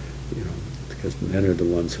men are the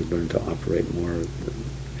ones who learn to operate more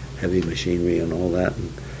heavy machinery and all that.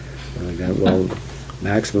 And like that. Well,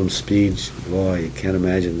 maximum speeds, boy, you can't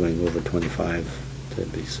imagine going over 25 to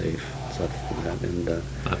be safe. Stuff like that. And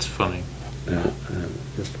that's funny.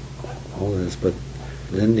 Just all of this, but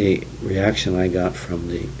then the reaction I got from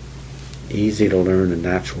the easy to learn and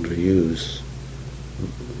natural to use,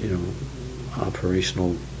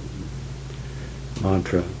 operational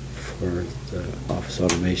mantra for the office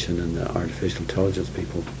automation and the artificial intelligence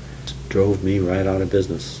people drove me right out of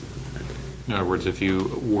business. In other words, if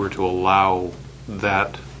you were to allow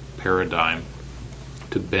that paradigm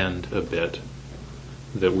to bend a bit,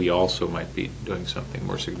 that we also might be doing something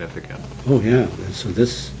more significant. Oh, yeah. So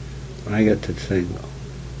when I get to saying,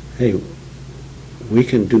 hey, we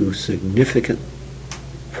can do significant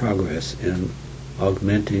progress in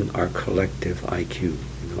augmenting our collective IQ,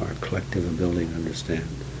 our collective ability to understand.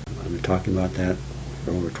 I've been talking about that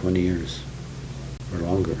for over 20 years, or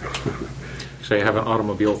longer. So I have an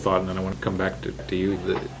automobile thought, and then I want to come back to you.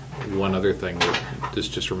 One other thing that this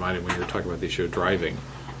just reminded me when you were talking about the issue of driving.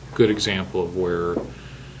 Good example of where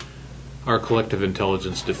our collective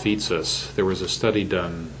intelligence defeats us. There was a study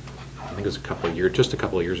done, I think it was just a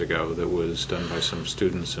couple of years ago, that was done by some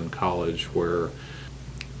students in college where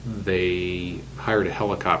they hired a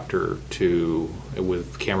helicopter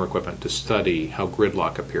with camera equipment to study how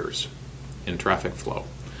gridlock appears in traffic flow.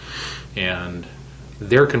 And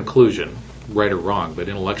their conclusion, right or wrong, but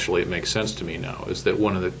intellectually it makes sense to me now, is that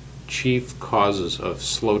one of the chief causes of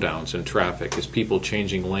slowdowns in traffic is people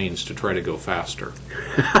changing lanes to try to go faster.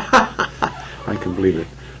 I can believe it.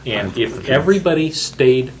 And if everybody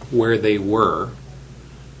stayed where they were,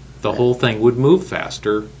 the whole thing would move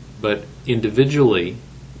faster, but individually,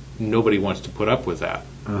 nobody wants to put up with that.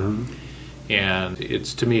 And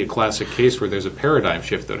it's, to me, a classic case where there's a paradigm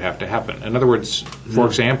shift that would have to happen. In other words, for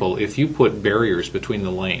example, if you put barriers between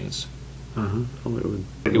the lanes,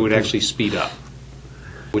 it would actually speed up,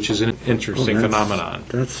 which is an interesting phenomenon.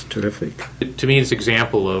 That's terrific. To me, it's an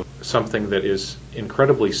example of something that is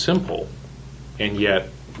incredibly simple, and yet,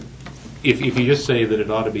 if you just say that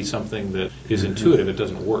it ought to be something that is intuitive, it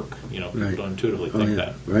doesn't work. People don't intuitively think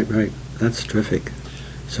that. Right. That's terrific.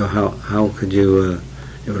 So how could you?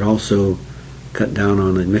 It would also cut down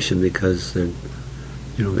on admission because it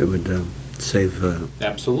would save.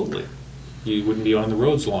 Absolutely. You wouldn't be on the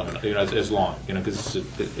roads long enough, as long, because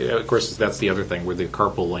of course that's the other thing where the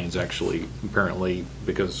carpool lanes actually apparently,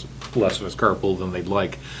 because less of us carpool than they'd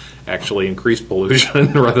like, actually increase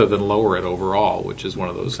pollution rather than lower it overall, which is one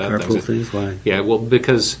of those sad things. Carpool things, why? Yeah, well,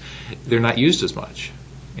 because they're not used as much,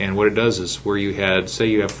 and what it does is where you have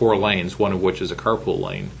 4 lanes, one of which is a carpool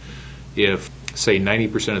lane. If say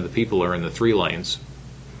 90% of the people are in the 3 lanes,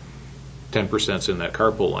 10%'s in that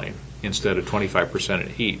carpool lane instead of 25%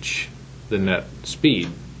 in each, the net speed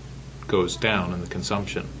goes down and the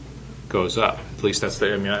consumption goes up. At least that's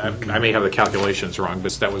I may have the calculations wrong,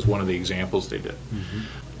 but that was one of the examples they did.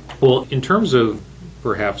 Well, in terms of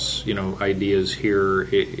perhaps ideas here,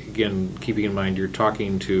 again, keeping in mind you're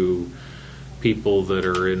talking to people that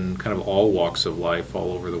are in kind of all walks of life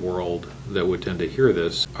all over the world that would tend to hear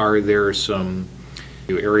this. Are there some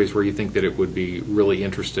areas where you think that it would be really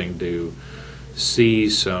interesting to see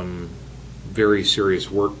some very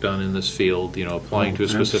serious work done in this field, applying to a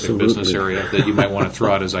specific business area that you might want to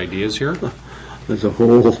throw out as ideas here? There's a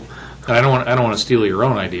whole... I don't want to steal your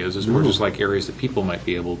own ideas. It's more just like areas that people might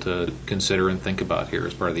be able to consider and think about here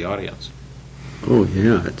as part of the audience. Oh,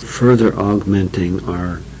 yeah. It's further augmenting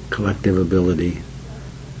our collective ability.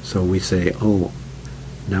 So we say,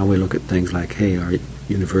 now we look at things like, hey, our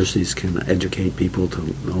universities can educate people to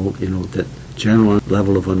know, that general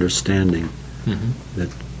level of understanding that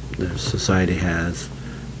the society has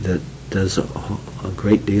that does a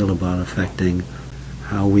great deal about affecting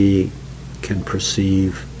how we can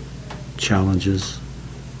perceive challenges.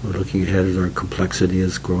 We're looking ahead at our complexity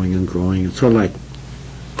is growing and growing. It's sort of like,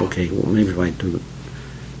 maybe if I do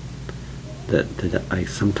that I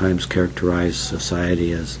sometimes characterize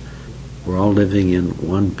society as we're all living in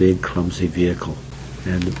one big clumsy vehicle,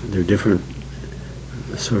 and there are different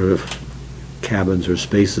sort of cabins or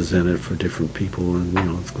spaces in it for different people, and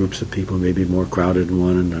groups of people may be more crowded in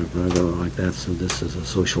one and blah, blah, blah, like that. So this is a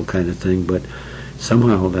social kind of thing, but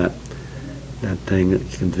somehow that thing,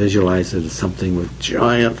 you can visualize it as something with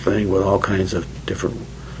giant thing with all kinds of different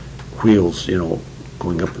wheels,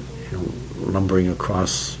 going up, lumbering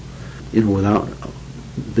across, without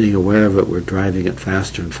being aware of it, we're driving it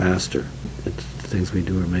faster and faster. The things we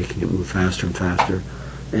do are making it move faster and faster,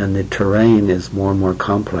 and the terrain is more and more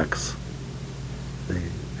complex.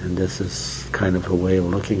 And this is kind of a way of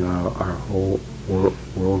looking at our whole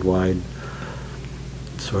worldwide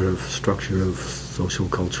sort of structure of social,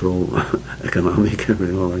 cultural, economic,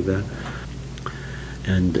 everything all like that.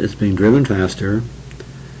 And it's being driven faster,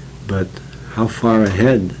 but how far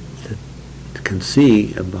ahead it can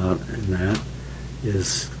see about in that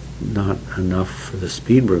is not enough for the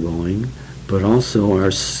speed we're going, but also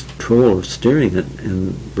our control of steering it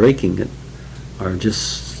and braking it are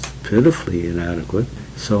just pitifully inadequate.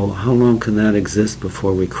 So how long can that exist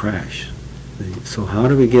before we crash? So how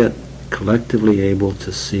do we get collectively able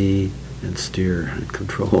to see and steer and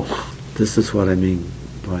control? This is what I mean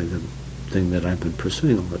by the thing that I've been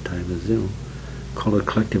pursuing all the time is, call it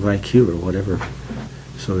collective IQ or whatever.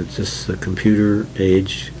 So it's just the computer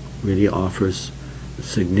age really offers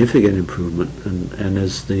significant improvement, and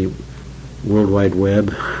as the World Wide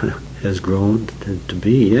Web has grown to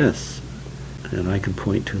be, yes. And I can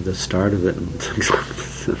point to the start of it and things like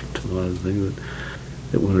that, a lot of things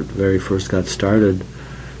that when it very first got started,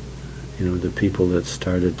 the people that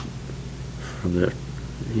started from the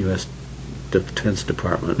U.S. Defense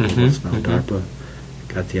Department, what's now DARPA,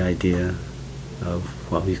 got the idea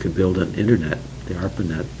of, you could build an internet, the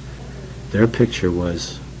ARPANET. Their picture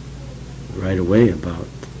was right away about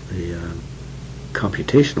the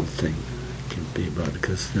computational thing can be about,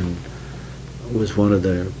 because then it was one of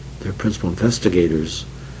their principal investigators,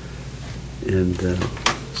 and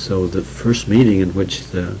so the first meeting in which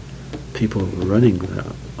the people who were running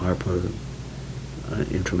the ARPA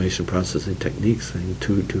information processing techniques thing,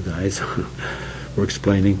 two guys were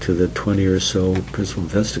explaining to the 20 or so principal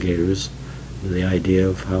investigators the idea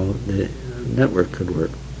of how the network could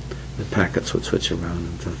work. The packets would switch around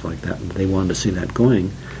and stuff like that, and they wanted to see that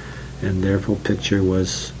going, and their whole picture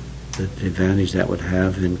was the advantage that would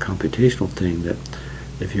have in computational thing, that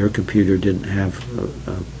if your computer didn't have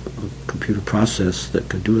a computer process that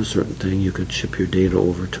could do a certain thing, you could ship your data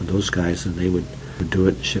over to those guys, and they would do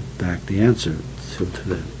it and ship back the answer to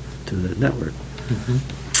the network.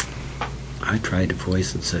 I tried to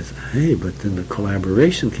voice and says, hey, but then the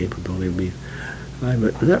collaboration capability would be,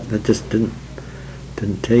 but that just didn't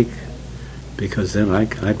take, because then I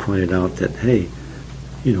pointed out that, hey,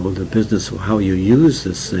 the business of how you use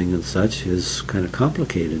this thing and such is kind of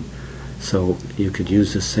complicated. So you could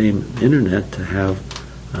use the same internet to have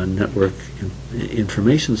a network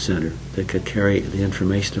information center that could carry the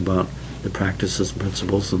information about the practices and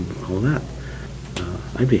principles and all that.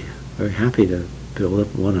 I'd be very happy to build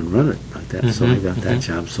up one and run it like that. So I got that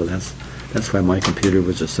job. So that's why my computer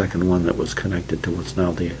was the second one that was connected to what's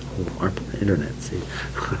now the whole ARPA internet. See,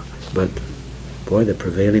 but boy, the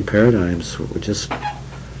prevailing paradigms were just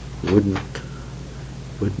wouldn't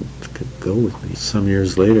go with me. Some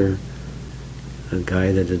years later, a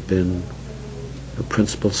guy that had been a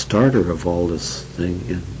principal starter of all this thing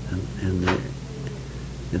in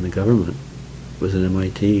the government was an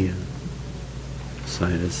MIT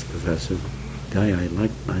scientist, professor, guy I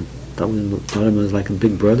liked. I thought him as like a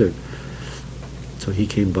big brother. So he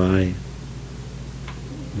came by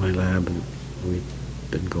my lab, and we'd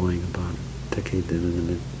been going about a decade then, and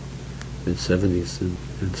then mid-'70s,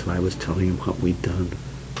 and so I was telling him what we'd done,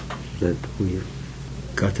 that we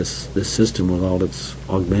got this system with all its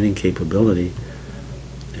augmenting capability,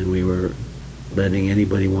 and we were letting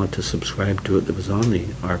anybody want to subscribe to it that was on the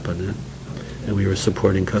ARPANET, and we were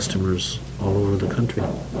supporting customers all over the country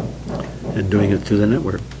and doing it through the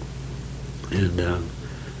network. And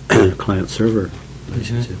client-server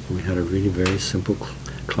relationship. Mm-hmm. We had a really very simple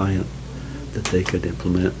client that they could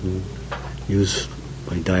implement and use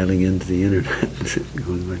by dialing into the internet,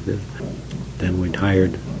 going like this. Then we'd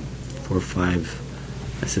hired 4 or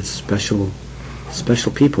 5, I said,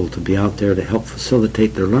 special people to be out there to help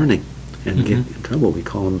facilitate their learning and mm-hmm. get in trouble. We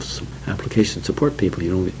call them application support people.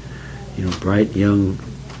 You know, bright young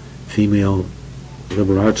female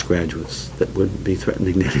liberal arts graduates that wouldn't be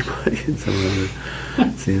threatening to anybody.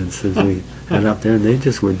 And so we had out there, and they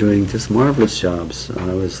just were doing just marvelous jobs.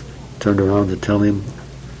 I was turned around to tell him,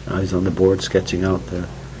 I was on the board sketching out the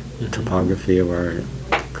mm-hmm. topography of our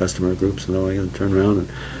customer groups and all. I turned around,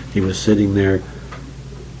 and he was sitting there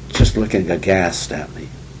just looking aghast at me.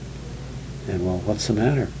 And, well, what's the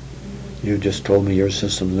matter? You just told me your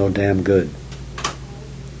system's no damn good.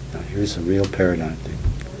 Now, here's a real paradigm thing.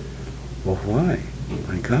 Well, why?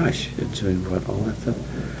 My gosh, it's doing what, all that stuff?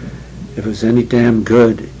 If it was any damn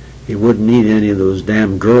good, you wouldn't need any of those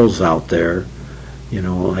damn girls out there,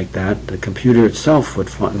 like that. The computer itself would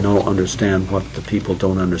understand what the people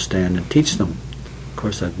don't understand and teach them. Of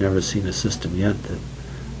course, I've never seen a system yet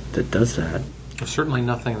that does that. There's certainly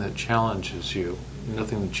nothing that challenges you.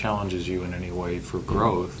 Nothing that challenges you in any way for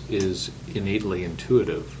growth is innately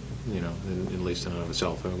intuitive. At least in and of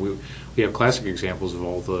itself. I mean, we have classic examples of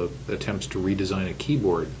all the attempts to redesign a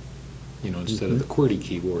keyboard, instead mm-hmm. of the QWERTY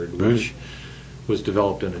keyboard, which was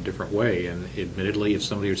developed in a different way. And admittedly, if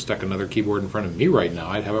somebody had stuck another keyboard in front of me right now,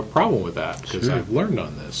 I'd have a problem with that because sure. I've learned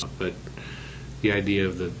on this. But the idea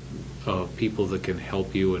of people that can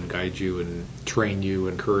help you and guide you and train you,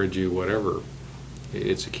 encourage you, whatever,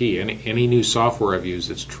 it's a key. Any new software I've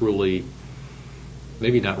used, it's truly,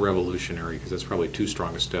 maybe not revolutionary, because that's probably too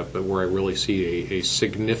strong a step, but where I really see a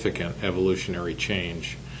significant evolutionary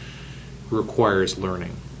change requires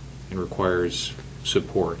learning and requires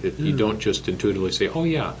support. You don't just intuitively say, oh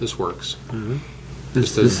yeah, this works. Mm-hmm.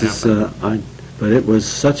 This doesn't happen. But it was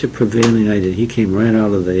such a prevailing idea. He came right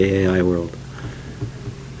out of the AI world,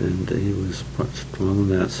 and he was strong on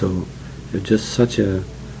that. So it was just such a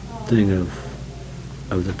thing of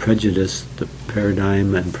the prejudice, the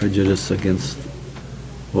paradigm and prejudice against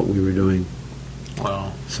what we were doing.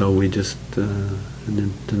 Wow. So we just, and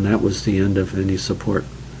then that was the end of any support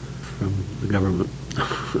from the government.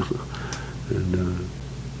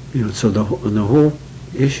 And, so the whole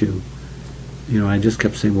issue, I just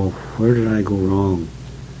kept saying, well, where did I go wrong?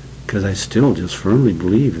 Because I still just firmly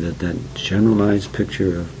believe that generalized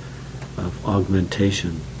picture of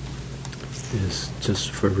augmentation is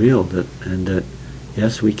just for real, and that,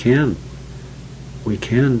 yes, we can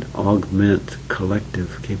augment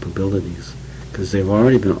collective capabilities, because they've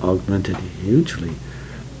already been augmented hugely.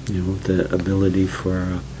 The ability for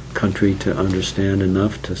a country to understand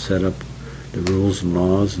enough to set up the rules and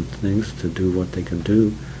laws and things to do what they can do.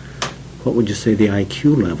 What would you say the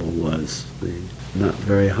IQ level was? Not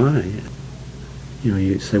very high.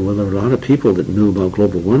 You say, well, there were a lot of people that knew about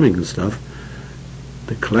global warming and stuff,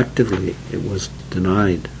 but collectively it was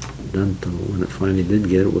denied. When it finally did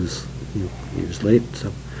get it was years late.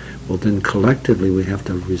 So, well, then collectively we have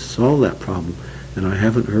to resolve that problem, and I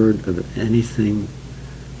haven't heard of anything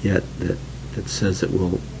yet that says it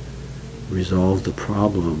will resolve the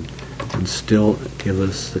problem and still give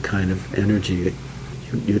us the kind of energy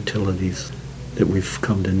utilities that we've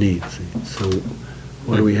come to need. So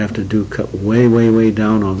what do we have to do? Cut way, way, way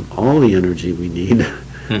down on all the energy we need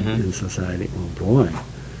mm-hmm. in society. Oh boy.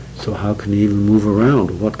 So how can you even move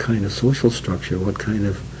around? What kind of social structure? What kind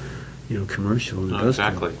of commercial and industrial?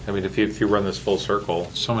 Exactly. I mean, if you run this full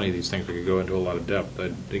circle, so many of these things we could go into a lot of depth.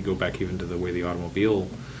 They go back even to the way the automobile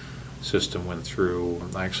system went through.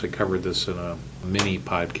 I actually covered this in a mini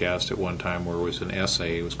podcast at one time where it was an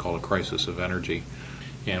essay. It was called A Crisis of Energy.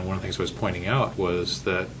 And one of the things I was pointing out was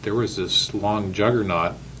that there was this long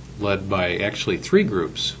juggernaut led by actually 3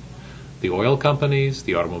 groups: the oil companies,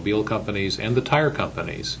 the automobile companies, and the tire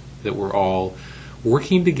companies, that were all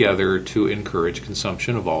working together to encourage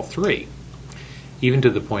consumption of all 3. Even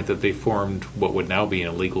to the point that they formed what would now be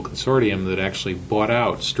an illegal consortium that actually bought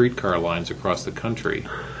out streetcar lines across the country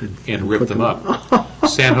and ripped them up.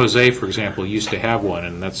 San Jose, for example, used to have one,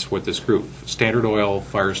 and that's what this group, Standard Oil,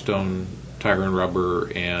 Firestone Tire and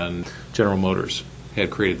Rubber, and General Motors,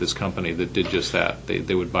 had created this company that did just that.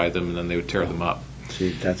 They would buy them and then they would tear them up.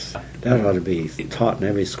 Gee, that ought to be taught in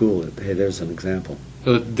every school. Hey, there's an example.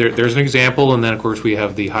 There's an example, and then, of course, we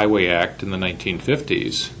have the Highway Act in the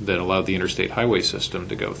 1950s that allowed the interstate highway system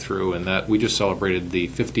to go through, and that we just celebrated the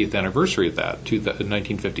 50th anniversary of that.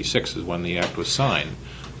 1956 is when the act was signed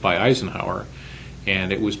by Eisenhower,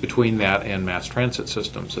 and it was between that and mass transit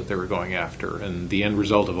systems that they were going after, and the end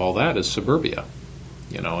result of all that is suburbia.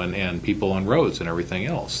 And people on roads and everything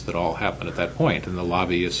else that all happened at that point, and the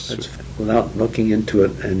lobbyists. Without looking into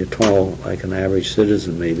it, and at all, like an average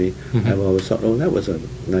citizen maybe, I've always thought, oh, that was a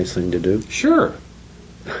nice thing to do. Sure.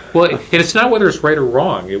 Well, and it's not whether it's right or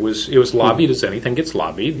wrong. It was lobbied as anything gets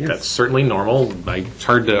lobbied. Yes. That's certainly normal. It's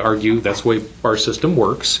hard to argue that's the way our system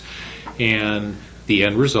works. And the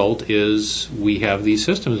end result is we have these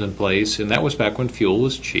systems in place, and that was back when fuel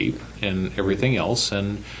was cheap and everything else.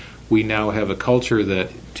 And we now have a culture that,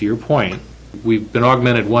 to your point, we've been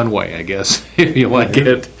augmented one way, I guess, if you like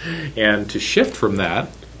it. And to shift from that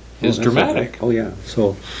is dramatic. Oh, yeah.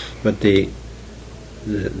 So, but the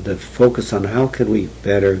focus on how can we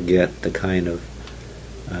better get the kind of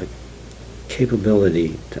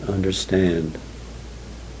capability to understand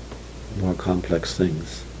more complex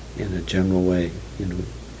things in a general way, in a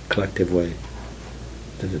collective way,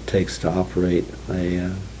 that it takes to operate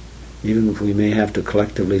even if we may have to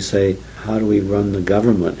collectively say, how do we run the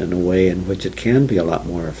government in a way in which it can be a lot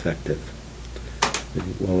more effective?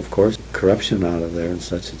 Well, of course, corruption out of there and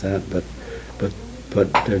such as that, but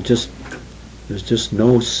there's just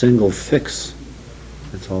no single fix.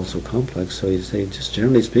 It's all so complex. So you say, just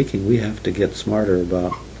generally speaking, we have to get smarter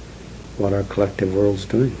about what our collective world's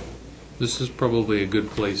doing. This is probably a good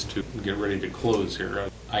place to get ready to close here.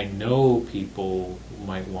 I know people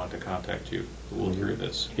might want to contact you who will hear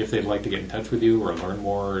this, if they'd like to get in touch with you or learn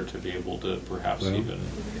more, or to be able to perhaps even...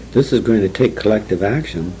 This is going to take collective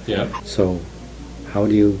action. Yeah. So how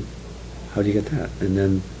do you get that? And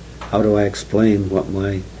then how do I explain what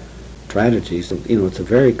my strategies... it's a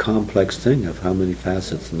very complex thing of how many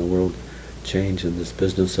facets in the world change in this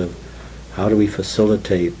business of how do we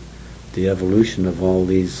facilitate the evolution of all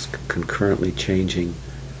these concurrently changing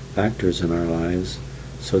factors in our lives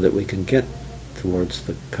so that we can get towards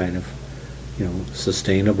the kind of,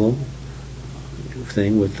 sustainable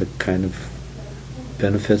thing with the kind of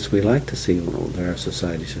benefits we like to see that our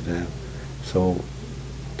society should have. So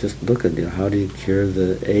just look at, how do you cure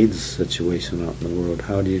the AIDS situation out in the world?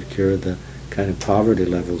 How do you cure the kind of poverty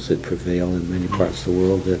levels that prevail in many parts of the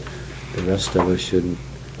world that the rest of us shouldn't,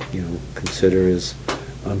 consider as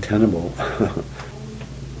untenable?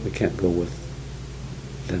 We can't go with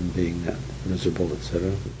them being that miserable,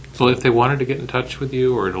 etc. So if they wanted to get in touch with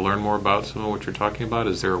you or to learn more about some of what you're talking about,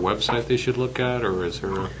 is there a website they should look at, or is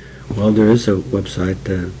there Well, there is a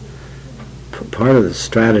website. Part of the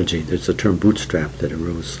strategy, there's a term bootstrap that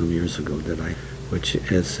arose some years ago which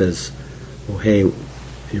says, well, hey,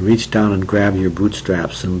 if you reach down and grab your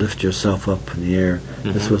bootstraps and lift yourself up in the air.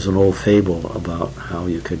 Mm-hmm. This was an old fable about how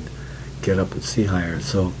you could get up and see higher.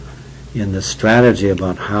 So in the strategy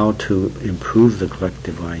about how to improve the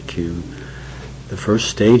collective IQ, the first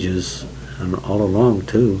stages, and all along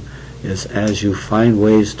too, is as you find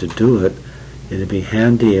ways to do it, it'd be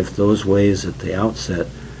handy if those ways at the outset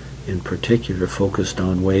in particular focused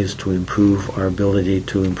on ways to improve our ability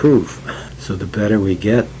to improve. So the better we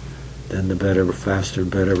get, then the better, faster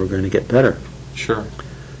and better we're going to get better. Sure.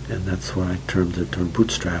 And that's why I termed the term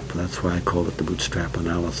bootstrap. That's why I called it the bootstrap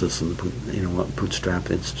analysis and the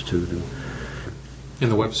Bootstrap Institute.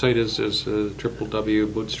 And the website is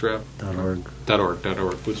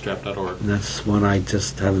www.bootstrap.org. Bootstrap.org. And that's one I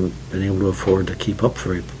just haven't been able to afford to keep up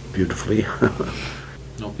very beautifully.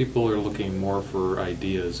 No, people are looking more for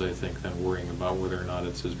ideas, I think, than worrying about whether or not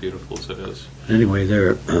it's as beautiful as it is. Anyway,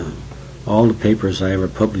 all the papers I ever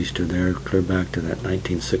published are there, clear back to that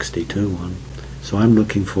 1962 one. So I'm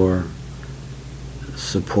looking for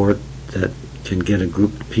support that can get a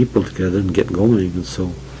group of people together and get going. And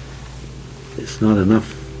so it's not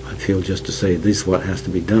enough, I feel, just to say this is what has to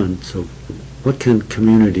be done. So what can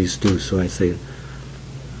communities do? So I say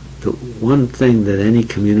the one thing that any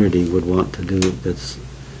community would want to do, that's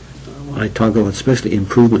I talk about especially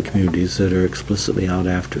improvement communities that are explicitly out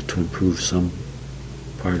after to improve some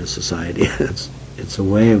part of society. It's a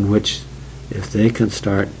way in which if they can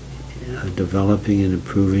start developing and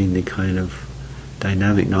improving the kind of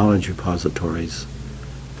dynamic knowledge repositories,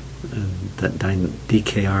 that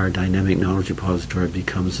DKR, Dynamic Knowledge Repository,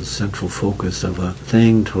 becomes a central focus of a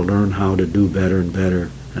thing to learn how to do better and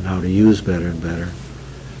better and how to use better and better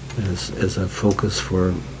as a focus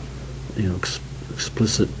for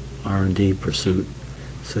explicit R&D pursuit,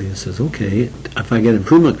 So he says, okay, if I get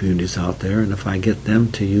improvement communities out there, and if I get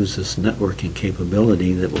them to use this networking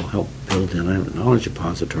capability that will help build dynamic knowledge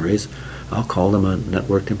repositories, I'll call them a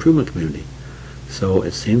networked improvement community. So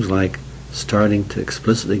it seems like starting to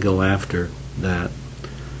explicitly go after that.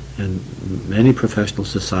 And many professional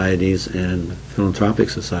societies and philanthropic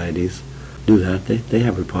societies do that. They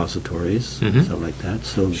have repositories and stuff like that.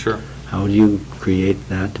 So how do you create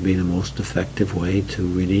that to be the most effective way to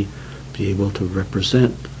really be able to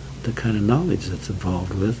represent the kind of knowledge that's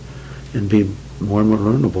involved with, and be more and more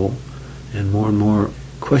learnable, and more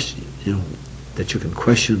question, that you can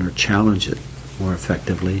question or challenge it more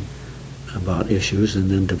effectively about issues,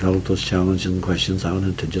 and then develop those challenges and questions out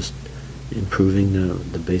into just improving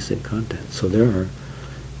the basic content. So there are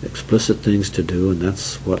explicit things to do, and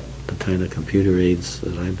that's what the kind of computer aids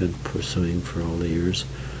that I've been pursuing for all the years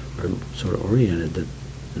are sort of oriented that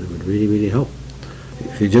would really, really help.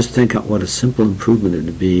 If you just think of what a simple improvement it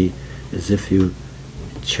would be, is if you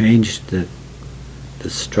changed the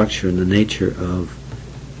structure and the nature of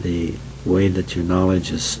the way that your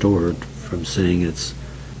knowledge is stored, from saying it's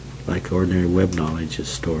like ordinary web knowledge is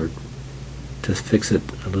stored, to fix it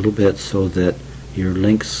a little bit so that your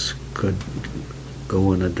links could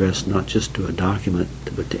go and address not just to a document,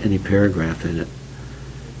 but to any paragraph in it.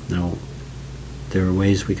 Now, there are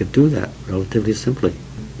ways we could do that relatively simply.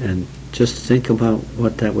 And just think about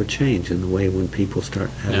what that would change in the way when people start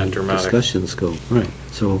having discussions go. Right.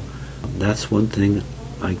 So that's one thing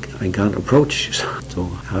I got approached. So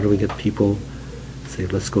how do we get people to say,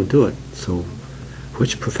 let's go do it? So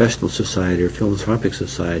which professional society or philanthropic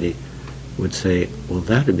society would say, well,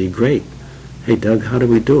 that would be great. Hey, Doug, how do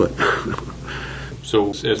we do it? So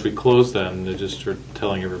as we close then, just for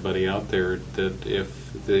telling everybody out there that if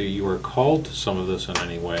you are called to some of this in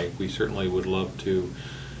any way, we certainly would love to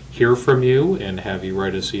hear from you and have you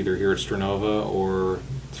write us either here at Sternova or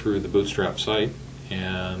through the Bootstrap site,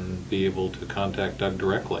 and be able to contact Doug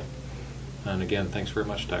directly. And again, thanks very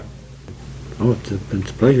much, Doug. Oh, it's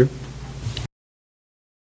a pleasure.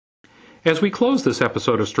 As we close this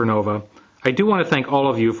episode of Sternova, I do want to thank all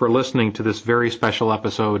of you for listening to this very special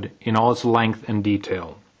episode in all its length and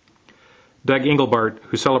detail. Doug Engelbart,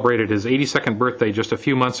 who celebrated his 82nd birthday just a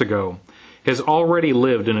few months ago, has already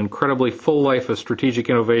lived an incredibly full life of strategic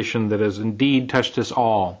innovation that has indeed touched us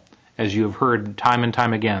all, as you have heard time and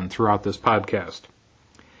time again throughout this podcast.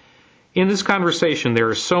 In this conversation, there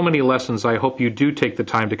are so many lessons I hope you do take the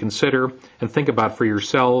time to consider and think about for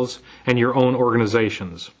yourselves and your own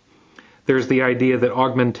organizations. There's the idea that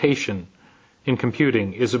augmentation in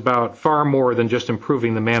computing is about far more than just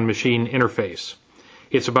improving the man-machine interface.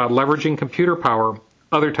 It's about leveraging computer power,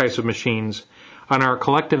 other types of machines, and our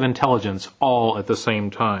collective intelligence all at the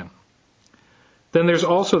same time. Then there's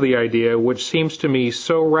also the idea, which seems to me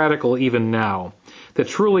so radical even now, that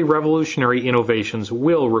truly revolutionary innovations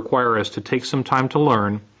will require us to take some time to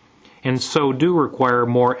learn, and so do require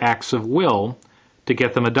more acts of will to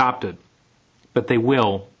get them adopted. But they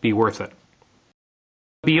will be worth it.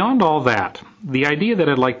 Beyond all that, the idea that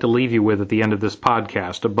I'd like to leave you with at the end of this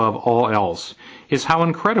podcast, above all else, is how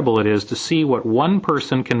incredible it is to see what one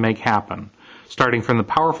person can make happen, starting from the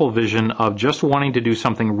powerful vision of just wanting to do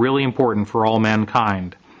something really important for all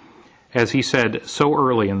mankind, as he said so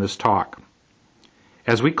early in this talk.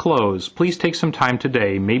 As we close, please take some time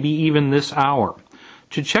today, maybe even this hour,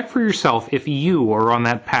 to check for yourself if you are on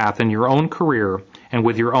that path in your own career and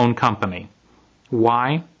with your own company.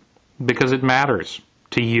 Why? Because it matters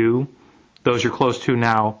to you, those you're close to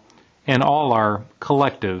now, and all our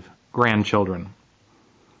collective grandchildren.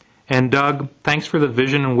 And Doug, thanks for the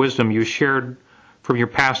vision and wisdom you shared from your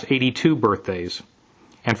past 82 birthdays,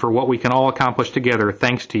 and for what we can all accomplish together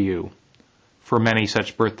thanks to you for many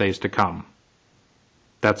such birthdays to come.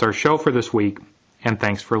 That's our show for this week, and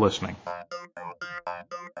thanks for listening.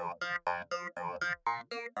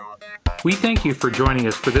 We thank you for joining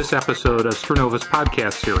us for this episode of Sternova's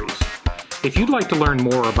podcast series. If you'd like to learn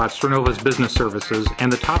more about Sternova's business services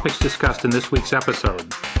and the topics discussed in this week's episode,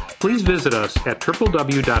 please visit us at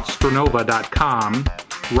www.sternova.com,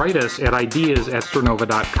 write us at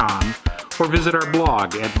ideas@sternova.com, or visit our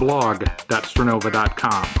blog at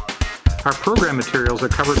blog.sternova.com. Our program materials are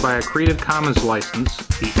covered by a Creative Commons license,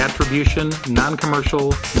 the Attribution,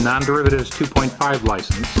 Non-Commercial, Non-Derivatives 2.5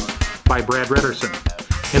 license, by Brad Redderson.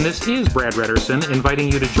 And this is Brad Redderson inviting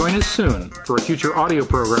you to join us soon for a future audio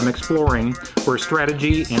program exploring where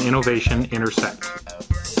strategy and innovation intersect.